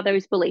 how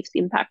those beliefs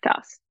impact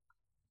us?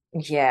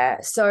 Yeah.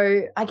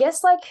 So I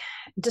guess like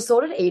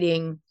disordered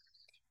eating,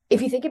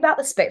 if you think about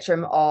the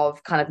spectrum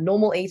of kind of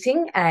normal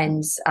eating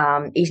and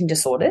eating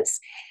disorders,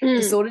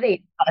 disordered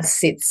eating kind of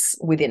sits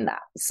within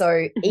that.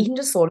 So eating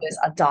disorders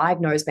are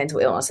diagnosed mental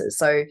illnesses.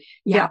 So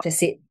you have to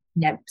sit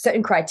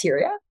certain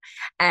criteria,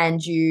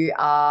 and you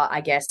are,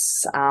 I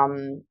guess,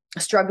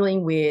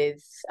 struggling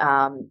with,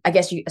 I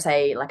guess you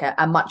say like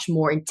a much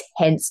more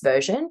intense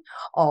version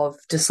of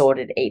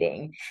disordered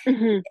eating.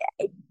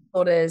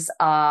 Disorders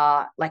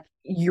are like,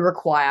 you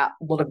require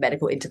a lot of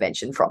medical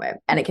intervention from it,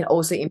 and it can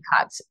also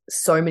impact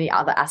so many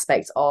other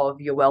aspects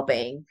of your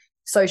well-being: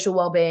 social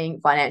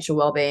well-being, financial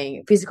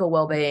well-being, physical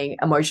well-being,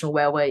 emotional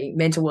well-being,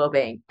 mental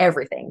well-being,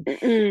 everything.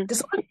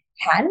 Disorder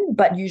can,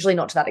 but usually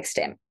not to that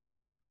extent.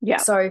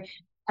 So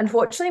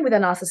unfortunately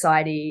within our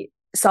society,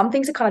 some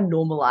things are kind of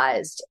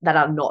normalized that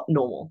are not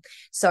normal.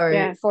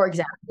 So for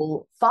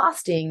example,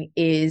 fasting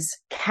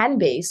can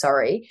be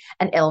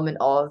an element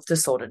of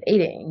disordered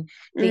eating.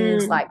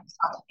 Things like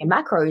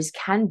macros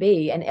can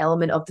be an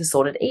element of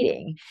disordered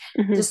eating.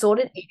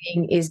 Disordered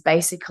eating is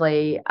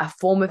basically a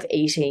form of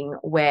eating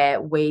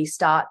where we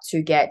start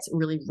to get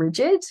really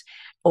rigid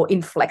or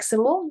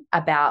inflexible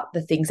about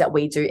the things that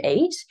we do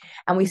eat,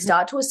 and we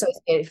start to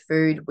associate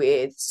food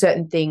with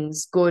certain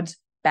things: good,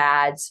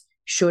 bad,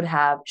 should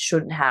have,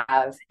 shouldn't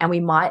have, and we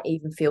might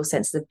even feel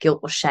sense of guilt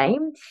or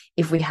shame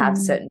if we have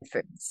certain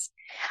foods.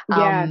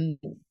 I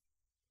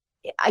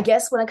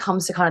guess when it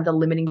comes to kind of the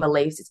limiting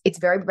beliefs, it's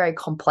very, very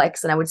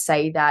complex, and I would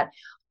say that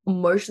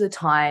most of the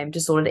time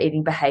disordered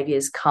eating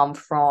behaviors come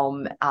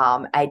from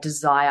a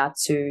desire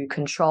to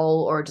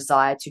control or a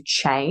desire to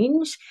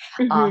change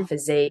our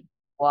physique,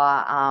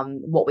 or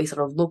what we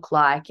sort of look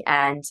like.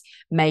 And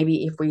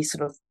maybe if we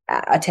sort of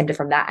attempt it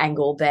from that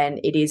angle, then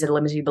it is a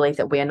limiting belief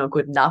that we are not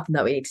good enough and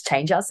that we need to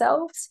change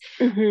ourselves.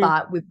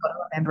 But we've got to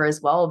remember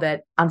as well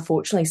that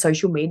unfortunately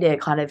social media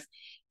kind of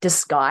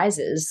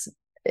disguises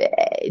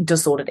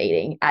disordered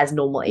eating as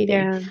normal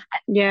eating.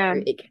 It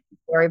can be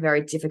very,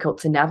 very difficult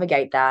to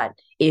navigate that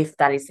if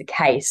that is the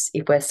case,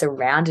 if we're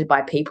surrounded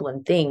by people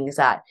and things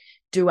that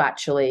do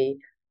actually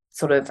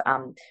sort of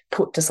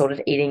put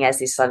disordered eating as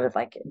this sort of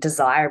like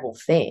desirable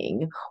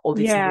thing, or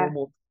this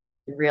normal.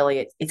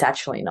 Really, it's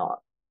actually not.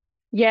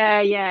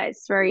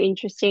 It's very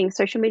interesting.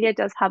 Social media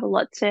does have a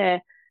lot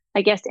to,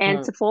 I guess,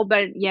 answer for,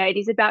 but it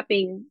is about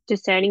being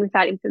discerning with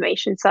that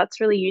information. So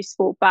that's really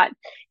useful. But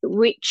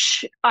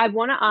which I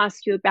want to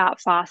ask you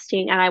about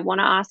fasting, and I want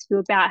to ask you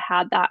about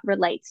how that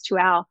relates to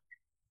our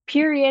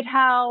period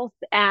health.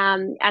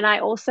 And I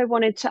also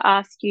wanted to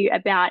ask you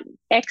about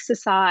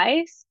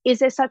exercise. Is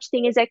there such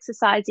thing as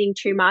exercising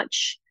too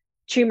much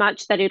too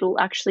much that it'll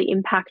actually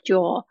impact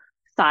your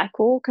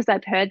cycle? Because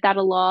I've heard that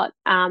a lot.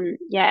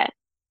 Yeah.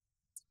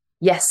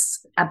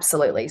 Yes,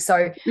 absolutely.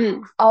 So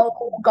Mm.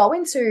 I'll go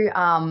into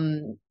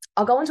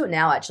it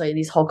now, actually,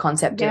 this whole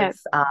concept Yeah.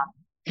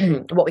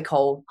 of what we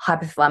call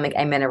hypothalamic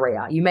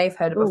amenorrhea. You may have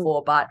heard it Ooh.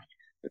 before, but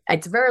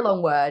it's a very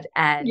long word,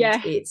 and Yeah.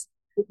 it's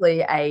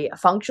basically a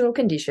functional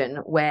condition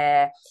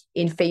where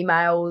in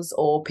females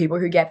or people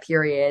who get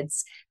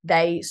periods,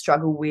 they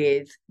struggle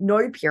with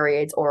no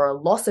periods or a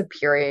loss of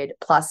period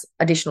plus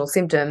additional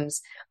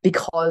symptoms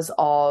because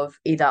of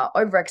either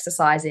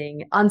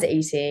overexercising,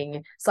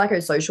 undereating,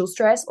 psychosocial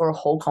stress, or a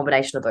whole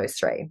combination of those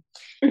three.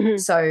 Mm-hmm.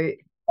 So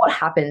what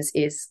happens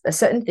is a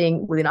certain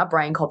thing within our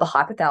brain called the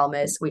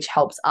hypothalamus, which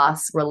helps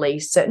us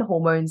release certain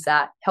hormones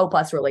that help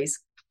us release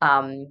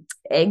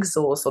eggs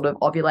or sort of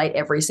ovulate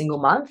every single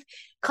month,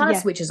 kind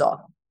of switches off.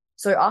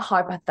 So our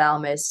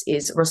hypothalamus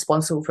is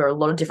responsible for a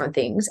lot of different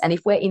things. And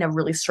if we're in a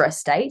really stressed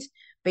state,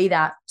 be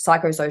that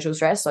psychosocial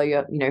stress, so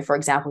you're, for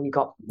example, you've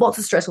got lots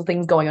of stressful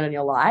things going on in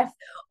your life,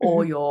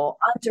 or you're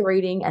under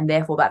eating and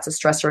therefore that's a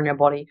stressor in your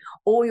body,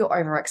 or you're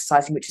over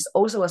exercising, which is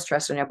also a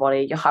stressor in your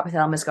body, your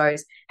hypothalamus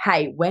goes,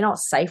 hey, we're not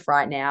safe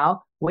right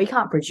now. We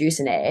can't produce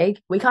an egg.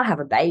 We can't have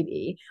a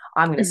baby.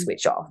 I'm going to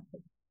switch off.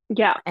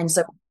 Yeah. And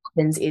so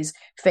happens is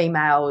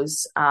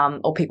females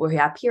or people who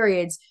have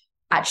periods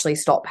actually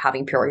stop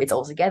having periods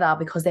altogether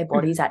because their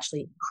body is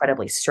actually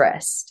incredibly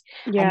stressed.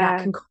 Yeah. And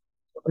that can cause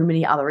so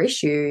many other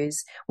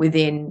issues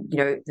within,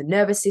 the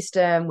nervous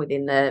system,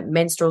 within the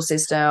menstrual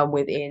system,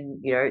 within,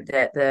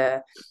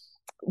 the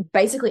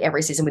basically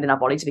every system within our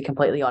body, to be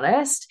completely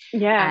honest.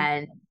 Yeah.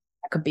 And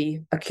that could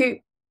be acute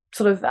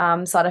sort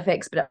of side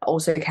effects, but it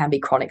also can be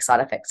chronic side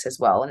effects as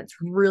well. And it's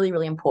really,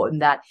 really important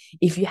that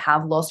if you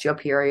have lost your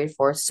period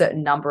for a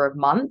certain number of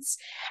months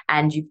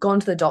and you've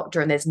gone to the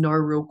doctor and there's no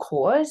real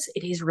cause,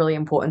 it is really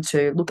important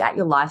to look at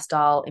your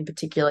lifestyle, in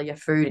particular your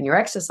food and your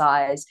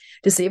exercise,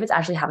 to see if it's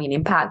actually having an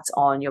impact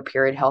on your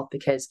period health,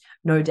 because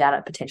no doubt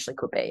it potentially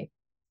could be.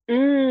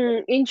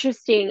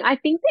 Interesting. I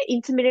think that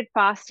intermittent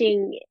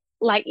fasting,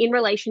 like in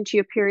relation to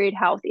your period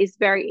health, is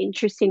very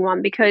interesting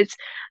one, because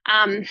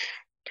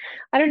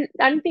I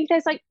don't think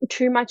there's like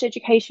too much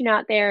education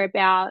out there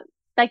about,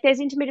 like,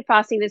 there's intermittent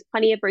fasting, there's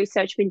plenty of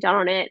research been done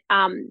on it,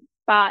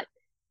 but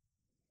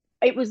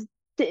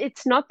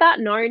it's not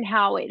that known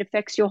how it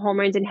affects your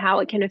hormones and how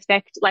it can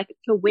affect, like,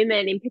 for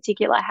women in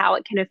particular, how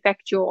it can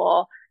affect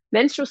your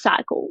menstrual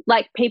cycle.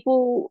 Like,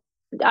 people,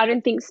 I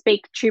don't think,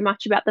 speak too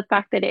much about the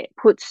fact that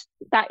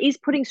that is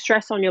putting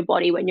stress on your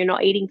body when you're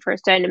not eating for a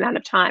certain amount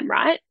of time,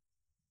 right?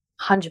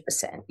 100%.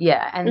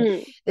 Yeah.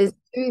 And there's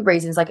two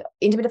reasons, like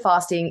intermittent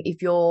fasting,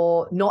 if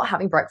you're not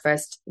having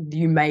breakfast,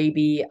 you may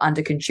be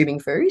under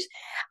consuming food.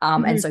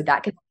 And so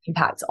that can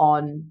impact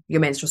on your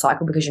menstrual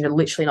cycle because you're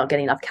literally not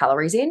getting enough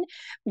calories in.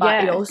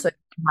 But it also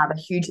can have a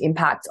huge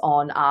impact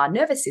on our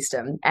nervous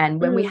system. And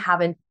when we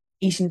haven't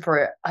eaten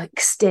for an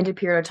extended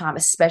period of time,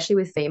 especially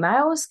with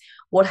females,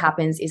 what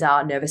happens is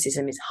our nervous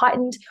system is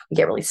heightened. We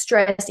get really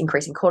stressed,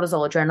 increasing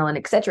cortisol, adrenaline,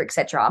 et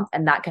cetera,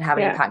 and that can have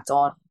an impact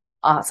on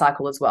our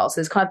cycle as well. So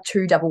there's kind of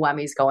two double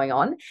whammies going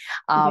on.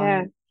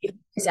 If,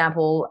 for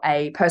example,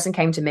 a person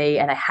came to me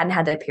and they hadn't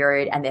had their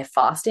period and they're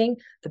fasting,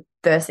 the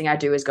first thing I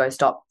do is go,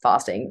 stop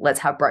fasting. Let's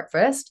have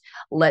breakfast.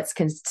 Let's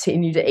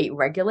continue to eat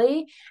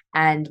regularly,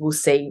 and we'll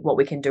see what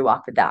we can do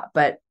after that.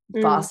 But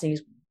fasting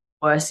is the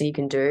worst thing you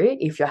can do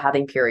if you're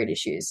having period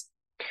issues.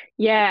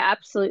 Yeah,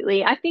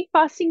 absolutely. I think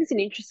fasting is an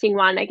interesting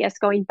one. I guess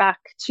going back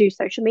to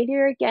social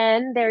media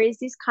again, there is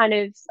this kind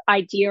of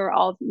idea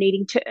of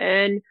needing to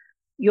earn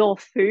your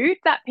food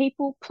that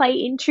people play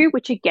into,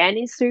 which again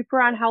is super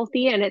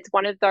unhealthy. And it's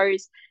one of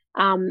those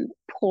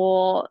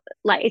poor,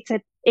 like,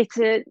 it's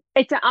an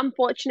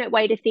unfortunate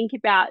way to think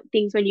about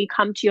things when you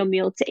come to your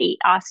meal to eat,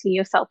 asking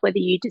yourself whether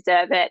you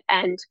deserve it.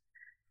 And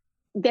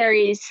there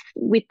is,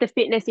 with the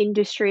fitness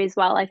industry as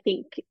well, I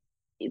think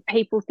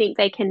people think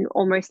they can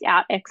almost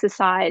out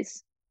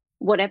exercise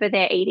whatever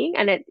they're eating,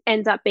 and it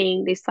ends up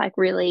being this like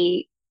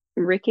really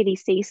rickety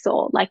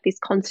seesaw, like this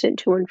constant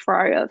to and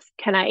fro of,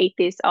 can I eat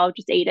this? I'll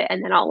just eat it,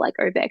 and then I'll like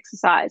over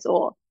exercise,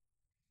 or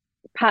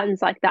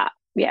patterns like that.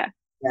 Yeah.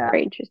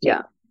 Very interesting.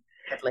 Yeah,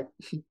 definitely.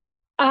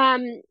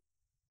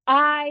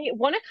 I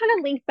want to kind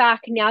of link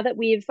back now that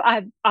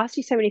I've asked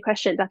you so many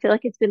questions. I feel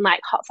like it's been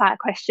like hot fire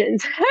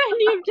questions and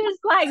you've just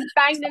like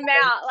banged them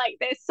out. Like,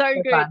 they're so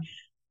good.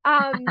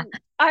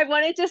 I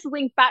want to just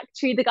link back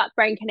to the gut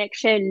brain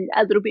connection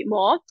a little bit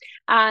more,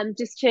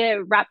 just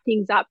to wrap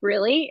things up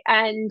really.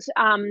 And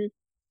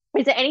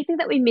is there anything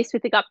that we missed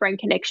with the gut brain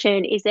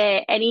connection? Is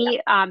there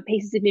any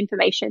pieces of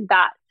information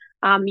that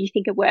you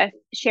think are worth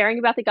sharing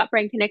about the gut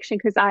brain connection?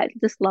 Because I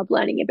just love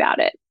learning about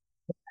it.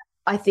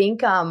 I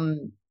think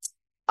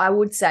I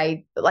would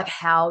say, like,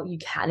 how you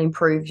can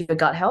improve your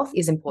gut health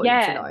is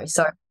important to know.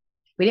 So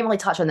we didn't really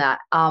touch on that.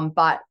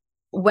 But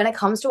when it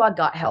comes to our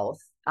gut health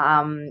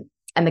and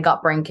the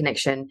gut brain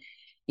connection,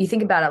 you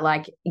think about it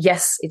like,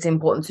 yes, it's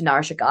important to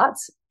nourish your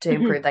guts to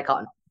improve that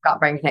gut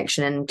brain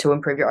connection and to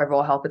improve your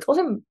overall health. It's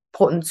also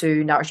important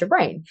to nourish your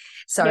brain.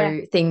 So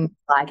Yeah. things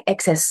like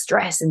excess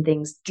stress and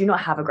things do not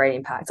have a great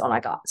impact on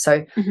our gut.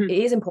 So Mm-hmm. it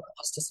is important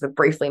just to sort of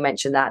briefly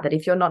mention that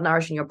if you're not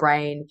nourishing your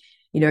brain,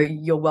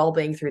 your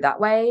well-being through that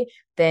way,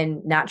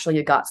 then naturally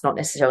your gut's not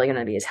necessarily going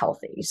to be as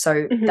healthy. So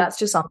Mm-hmm. that's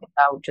just something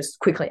I'll just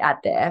quickly add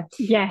there.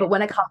 Yeah. But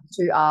when it comes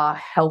to our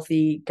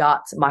healthy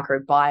gut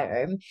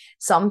microbiome,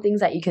 some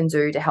things that you can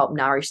do to help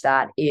nourish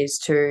that is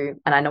to,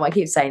 and I know I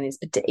keep saying this,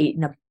 but to eat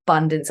an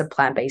abundance of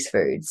plant-based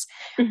foods.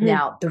 Mm-hmm.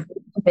 Now, the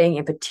reason being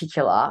in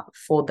particular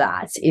for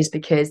that is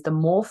because the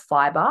more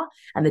fiber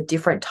and the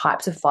different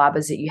types of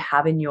fibers that you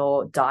have in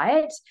your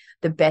diet,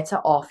 the better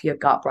off your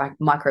gut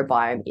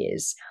microbiome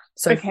is.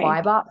 So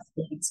fiber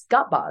feeds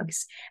gut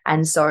bugs.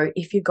 And so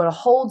if you've got a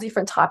whole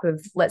different type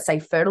of, let's say,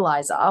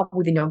 fertilizer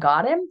within your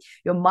garden,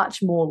 you're much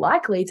more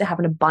likely to have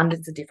an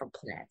abundance of different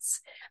plants.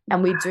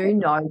 And we do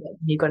know that when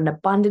you've got an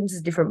abundance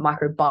of different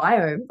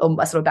microbiome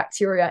or sort of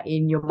bacteria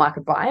in your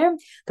microbiome,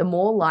 the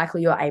more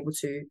likely you're able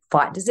to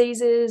fight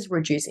diseases,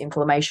 reduce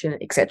inflammation,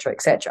 et cetera,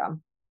 et cetera.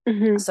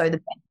 Mm-hmm. So the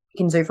best you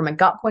can do from a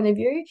gut point of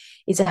view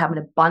is to have an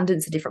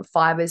abundance of different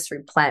fibers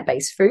through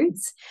plant-based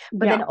foods,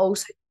 but then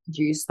also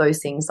reduce those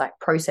things like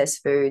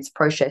processed foods,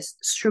 processed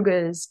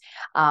sugars,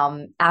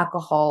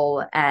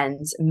 alcohol,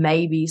 and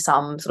maybe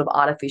some sort of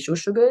artificial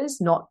sugars.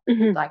 Not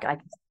like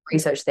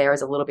research there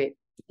is a little bit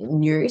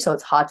new, so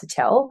it's hard to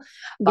tell,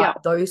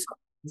 but those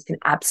things can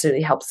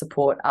absolutely help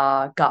support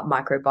our gut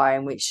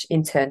microbiome, which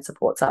in turn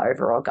supports our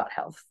overall gut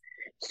health.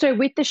 So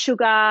with the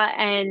sugar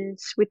and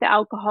with the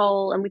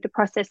alcohol and with the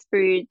processed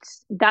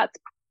foods, that's,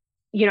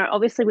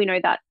 obviously we know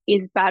that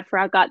is bad for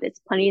our gut.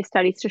 There's plenty of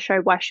studies to show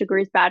why sugar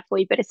is bad for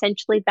you, but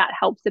essentially that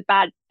helps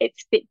it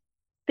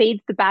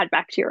feeds the bad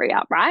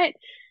bacteria, right?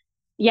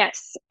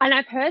 Yes. And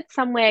I've heard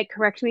somewhere,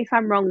 correct me if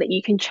I'm wrong, that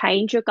you can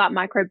change your gut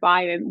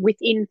microbiome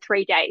within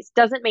 3 days.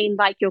 Doesn't mean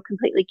like you're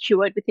completely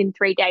cured within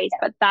 3 days,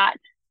 but that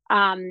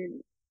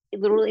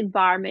little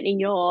environment in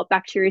your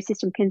bacteria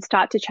system can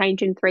start to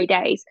change in 3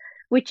 days,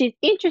 which is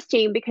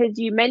interesting because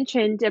you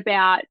mentioned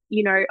about,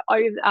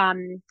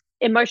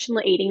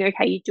 emotional eating.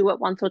 Okay, you do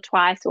it once or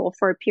twice or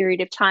for a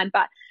period of time,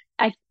 but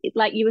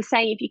like you were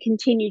saying, if you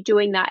continue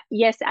doing that,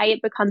 yes,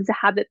 it becomes a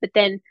habit, but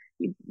then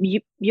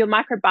your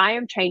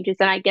microbiome changes,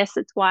 and I guess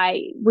that's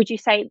why. Would you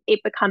say it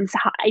becomes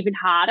even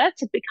harder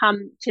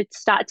to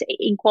start to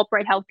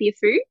incorporate healthier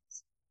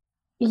foods?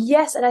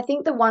 Yes, and I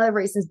think that one of the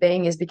reasons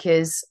being is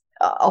because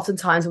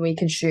oftentimes when we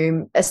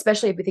consume,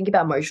 especially if we think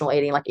about emotional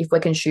eating, like if we're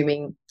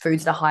consuming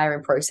foods that are higher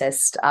in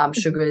processed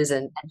sugars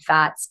and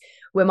fats,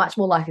 we're much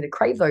more likely to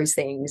crave those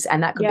things.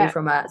 And that could be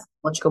from a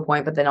logical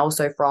point, but then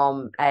also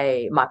from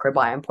a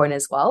microbiome point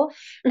as well.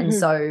 And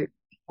so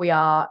we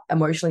are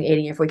emotionally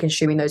eating, if we're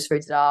consuming those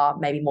foods that are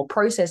maybe more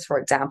processed, for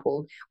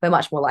example, we're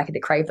much more likely to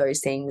crave those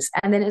things.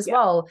 And then as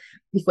well,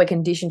 if we're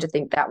conditioned to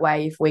think that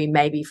way, if we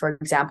maybe, for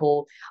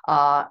example,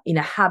 are in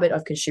a habit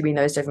of consuming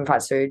those different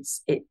fast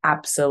foods, it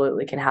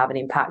absolutely can have an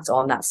impact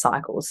on that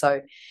cycle.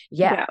 So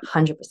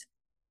 100%.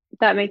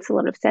 That makes a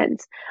lot of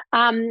sense.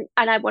 And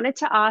I wanted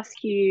to ask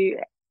you,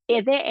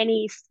 are there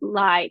any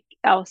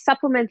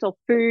supplements or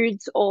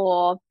foods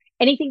or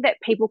anything that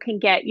people can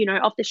get,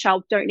 off the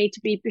shelf, don't need to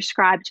be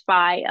prescribed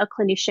by a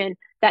clinician,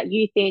 that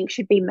you think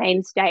should be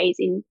mainstays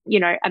in,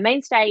 a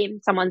mainstay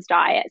in someone's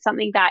diet,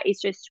 something that is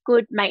just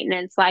good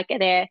maintenance? Like, are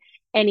there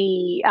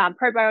any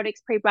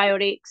probiotics,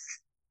 prebiotics,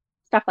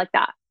 stuff like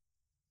that?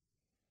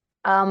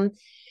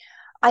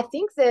 I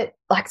think that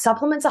like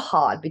supplements are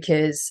hard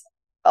because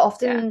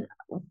often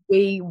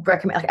we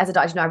recommend, like as a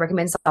dietitian, I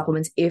recommend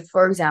supplements if,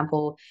 for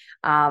example,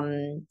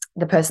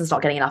 the person's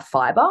not getting enough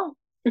fiber,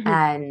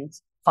 and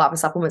fiber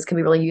supplements can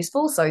be really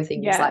useful. So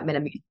things like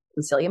Metamucil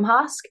and psyllium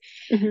husk.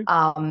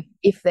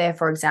 If they're,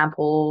 for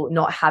example,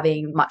 not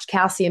having much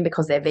calcium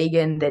because they're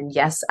vegan, then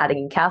yes, adding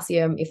in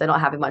calcium. If they're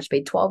not having much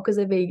B12 because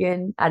they're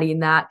vegan, adding in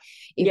that.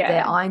 If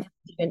they're iron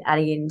deficient,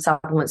 adding in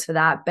supplements for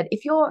that. But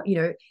if you're,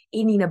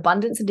 eating an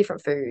abundance of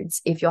different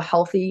foods, if you're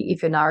healthy,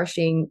 if you're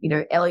nourishing,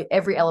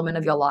 every element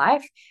of your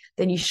life,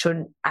 then you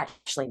shouldn't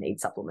actually need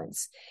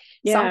supplements.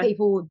 Some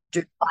people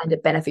do find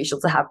it beneficial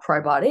to have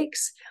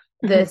probiotics.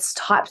 The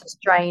types of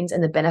strains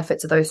and the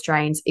benefits of those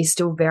strains is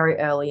still very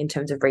early in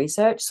terms of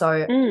research.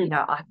 So,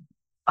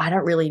 I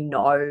don't really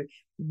know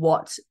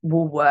what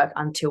will work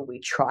until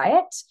we try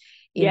it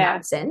in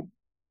that sense.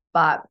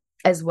 But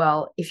as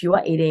well, if you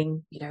are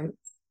eating,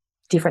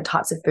 different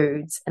types of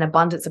foods, an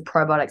abundance of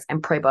probiotics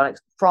and prebiotics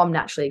from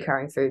naturally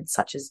occurring foods,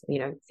 such as,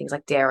 things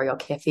like dairy or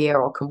kefir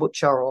or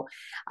kombucha or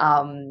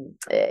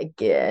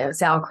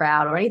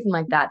sauerkraut or anything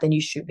like that, then you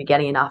should be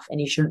getting enough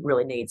and you shouldn't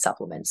really need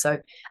supplements. So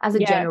as a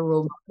general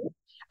rule,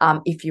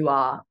 if you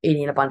are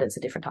eating an abundance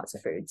of different types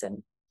of foods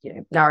and,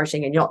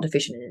 nourishing and you're not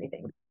deficient in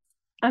anything.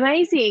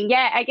 Amazing.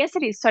 Yeah, I guess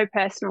it is so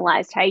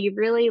personalized. Hey, you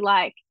really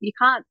you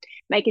can't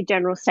make a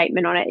general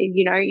statement on it.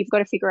 You've got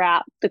to figure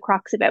out the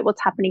crux of it,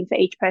 what's happening for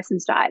each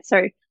person's diet.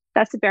 So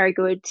that's a very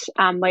good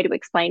way to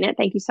explain it.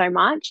 Thank you so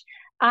much.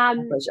 My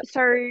pleasure.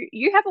 So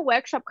you have a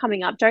workshop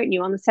coming up, don't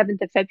you, on the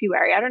 7th of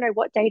February? I don't know,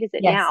 what date is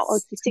it now? Oh,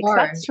 Yes, it's the 6th.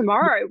 tomorrow. That's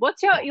tomorrow.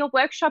 What's your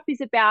workshop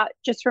is about?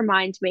 Just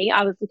remind me.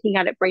 I was looking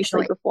at it briefly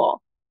Emotional, before.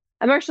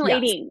 Emotional yeah.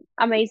 eating.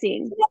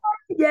 Amazing.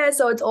 Yeah,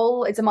 so it's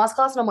a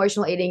masterclass on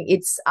emotional eating.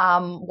 It's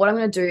what I'm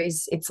going to do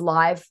is it's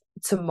live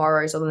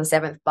tomorrow, so on the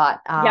 7th, but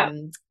Yeah.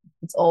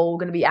 it's all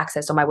going to be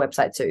accessed on my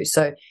website too.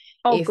 So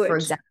Oh, if, for good.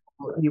 example,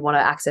 you want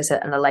to access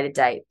it at a later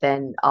date,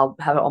 then I'll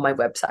have it on my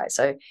website.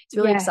 So it's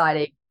really Yeah.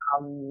 exciting,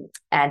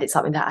 and it's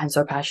something that I'm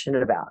so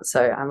passionate about.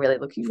 So I'm really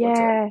looking forward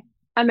to it. Yeah.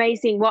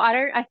 Amazing. Well,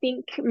 I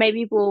think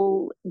maybe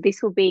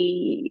this will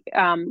be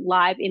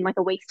live in like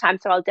a week's time.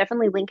 So I'll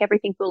definitely link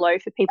everything below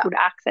for people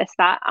to access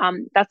that.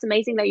 That's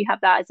amazing that you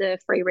have that as a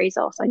free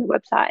resource on your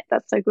website.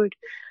 That's so good.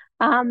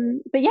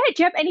 But yeah,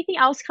 do you have anything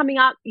else coming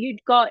up? You've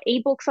got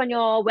ebooks on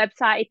your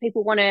website if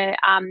people want to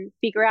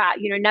figure out,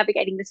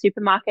 navigating the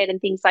supermarket and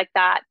things like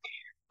that.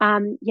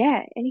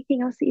 Yeah,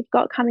 anything else that you've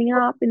got coming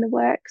up in the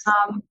works?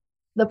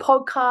 The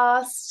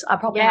podcast, I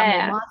probably have more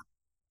Yeah,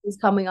 masters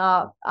coming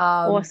up.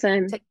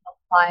 awesome. Taking on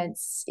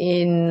clients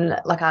in,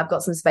 like, I've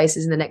got some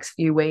spaces in the next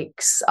few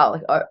weeks. Yeah,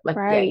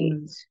 Great.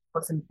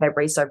 what's in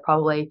February, so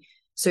probably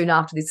soon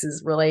after this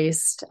is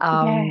released.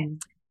 Yeah.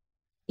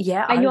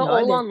 Yeah, I And don't you're know.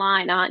 all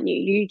online, aren't you?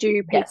 You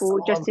do Yes, people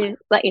all just online.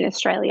 in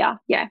Australia.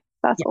 Yeah,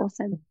 that's Yeah,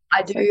 awesome.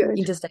 I So do good.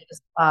 interstate,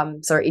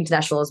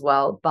 international as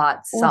well, but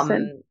Awesome.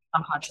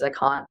 some countries I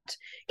can't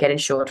get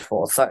insured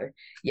for. So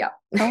yeah.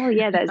 Oh,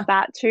 yeah, there's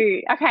that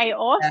too. Okay,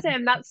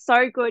 awesome. That's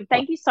so good.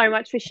 Thank you so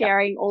much for Yeah,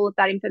 sharing all of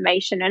that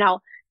information. And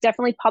I'll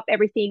definitely pop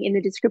everything in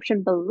the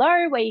description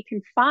below where you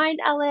can find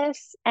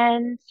Alice.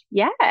 And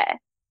yeah,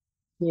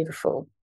 beautiful.